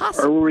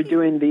 Possibly. Or were we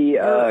doing the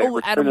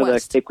Return Adam of the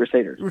West. Cape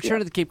Crusaders? Return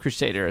of the Cape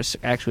Crusader is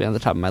actually on the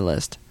top of my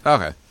list.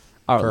 Okay.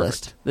 Our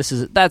Perfect.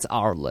 list. That's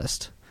our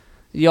list.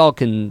 Y'all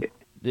can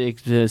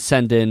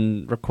send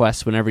in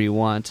requests whenever you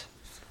want.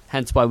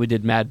 Hence why we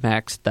did Mad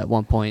Max at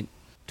one point.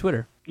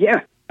 Twitter.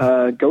 Yeah.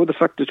 Go the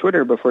fuck to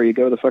Twitter before you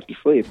go the fuck to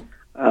sleep.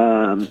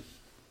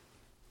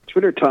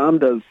 Twitter Tom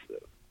does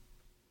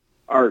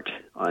art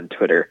on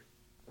Twitter.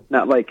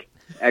 Not like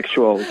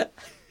actual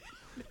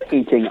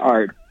painting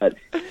art, but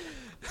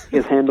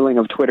his handling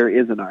of Twitter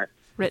is an art.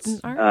 Written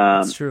art?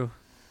 That's true.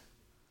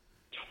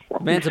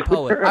 Man's a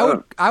poet.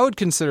 I would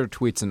consider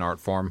tweets an art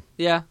form.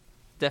 Yeah,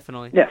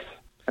 definitely. Yes,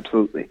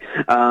 absolutely.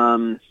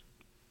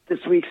 This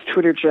week's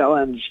Twitter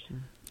challenge.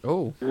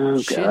 Oh.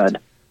 Oh, Shit. God.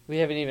 We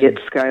haven't even...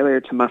 Get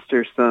Skylar to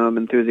muster some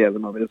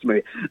enthusiasm over this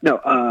movie.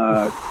 No,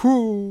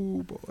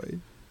 Oh, boy.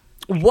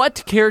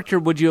 What character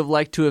would you have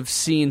liked to have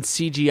seen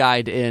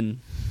CGI'd in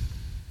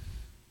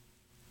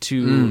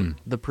to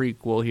the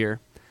prequel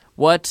here?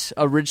 What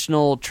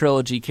original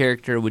trilogy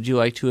character would you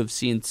like to have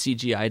seen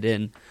CGI'd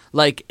in?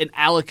 Like an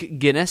Alec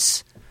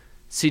Guinness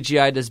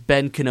CGI'd as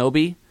Ben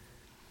Kenobi?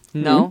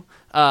 No?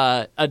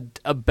 A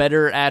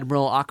better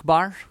Admiral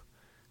Akbar?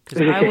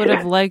 I would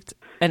have liked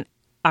an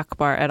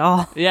Akbar at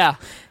all. Yeah.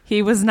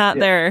 He was not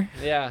there.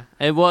 Yeah.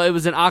 Well, it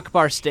was an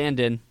Akbar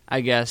stand-in,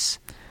 I guess.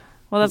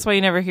 Well, that's why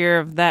you never hear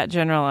of that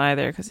general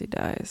either, because he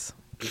dies.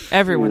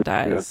 Everyone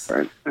dies.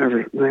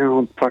 They're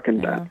all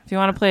fucking dead. If you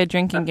want to play a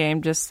drinking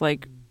game, just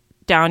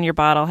down your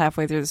bottle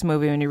halfway through this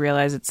movie when you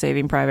realize it's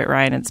Saving Private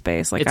Ryan in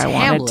space, like It's I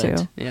wanted Hamlet.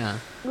 to. Yeah.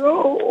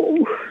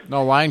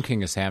 No, Lion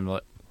King is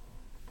Hamlet.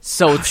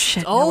 So it's...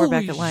 Shit, now we're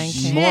back at Lion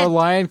King. More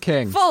Lion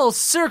King. Full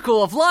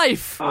circle of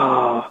life.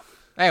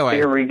 Anyway.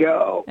 Here we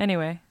go.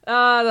 Anyway.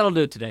 That'll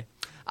do it today.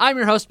 I'm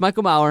your host,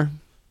 Michael Maurer.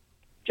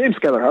 James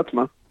Keller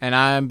Hutzma. And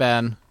I'm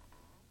Ben.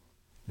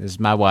 This is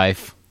my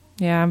wife.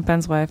 Yeah, I'm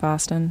Ben's wife,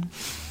 Austin.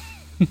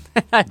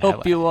 I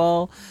hope you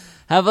all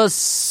have a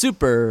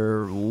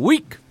super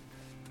week.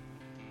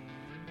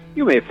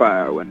 You may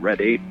fire when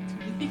ready.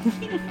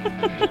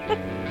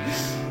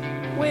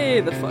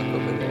 Way the fuck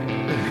over there.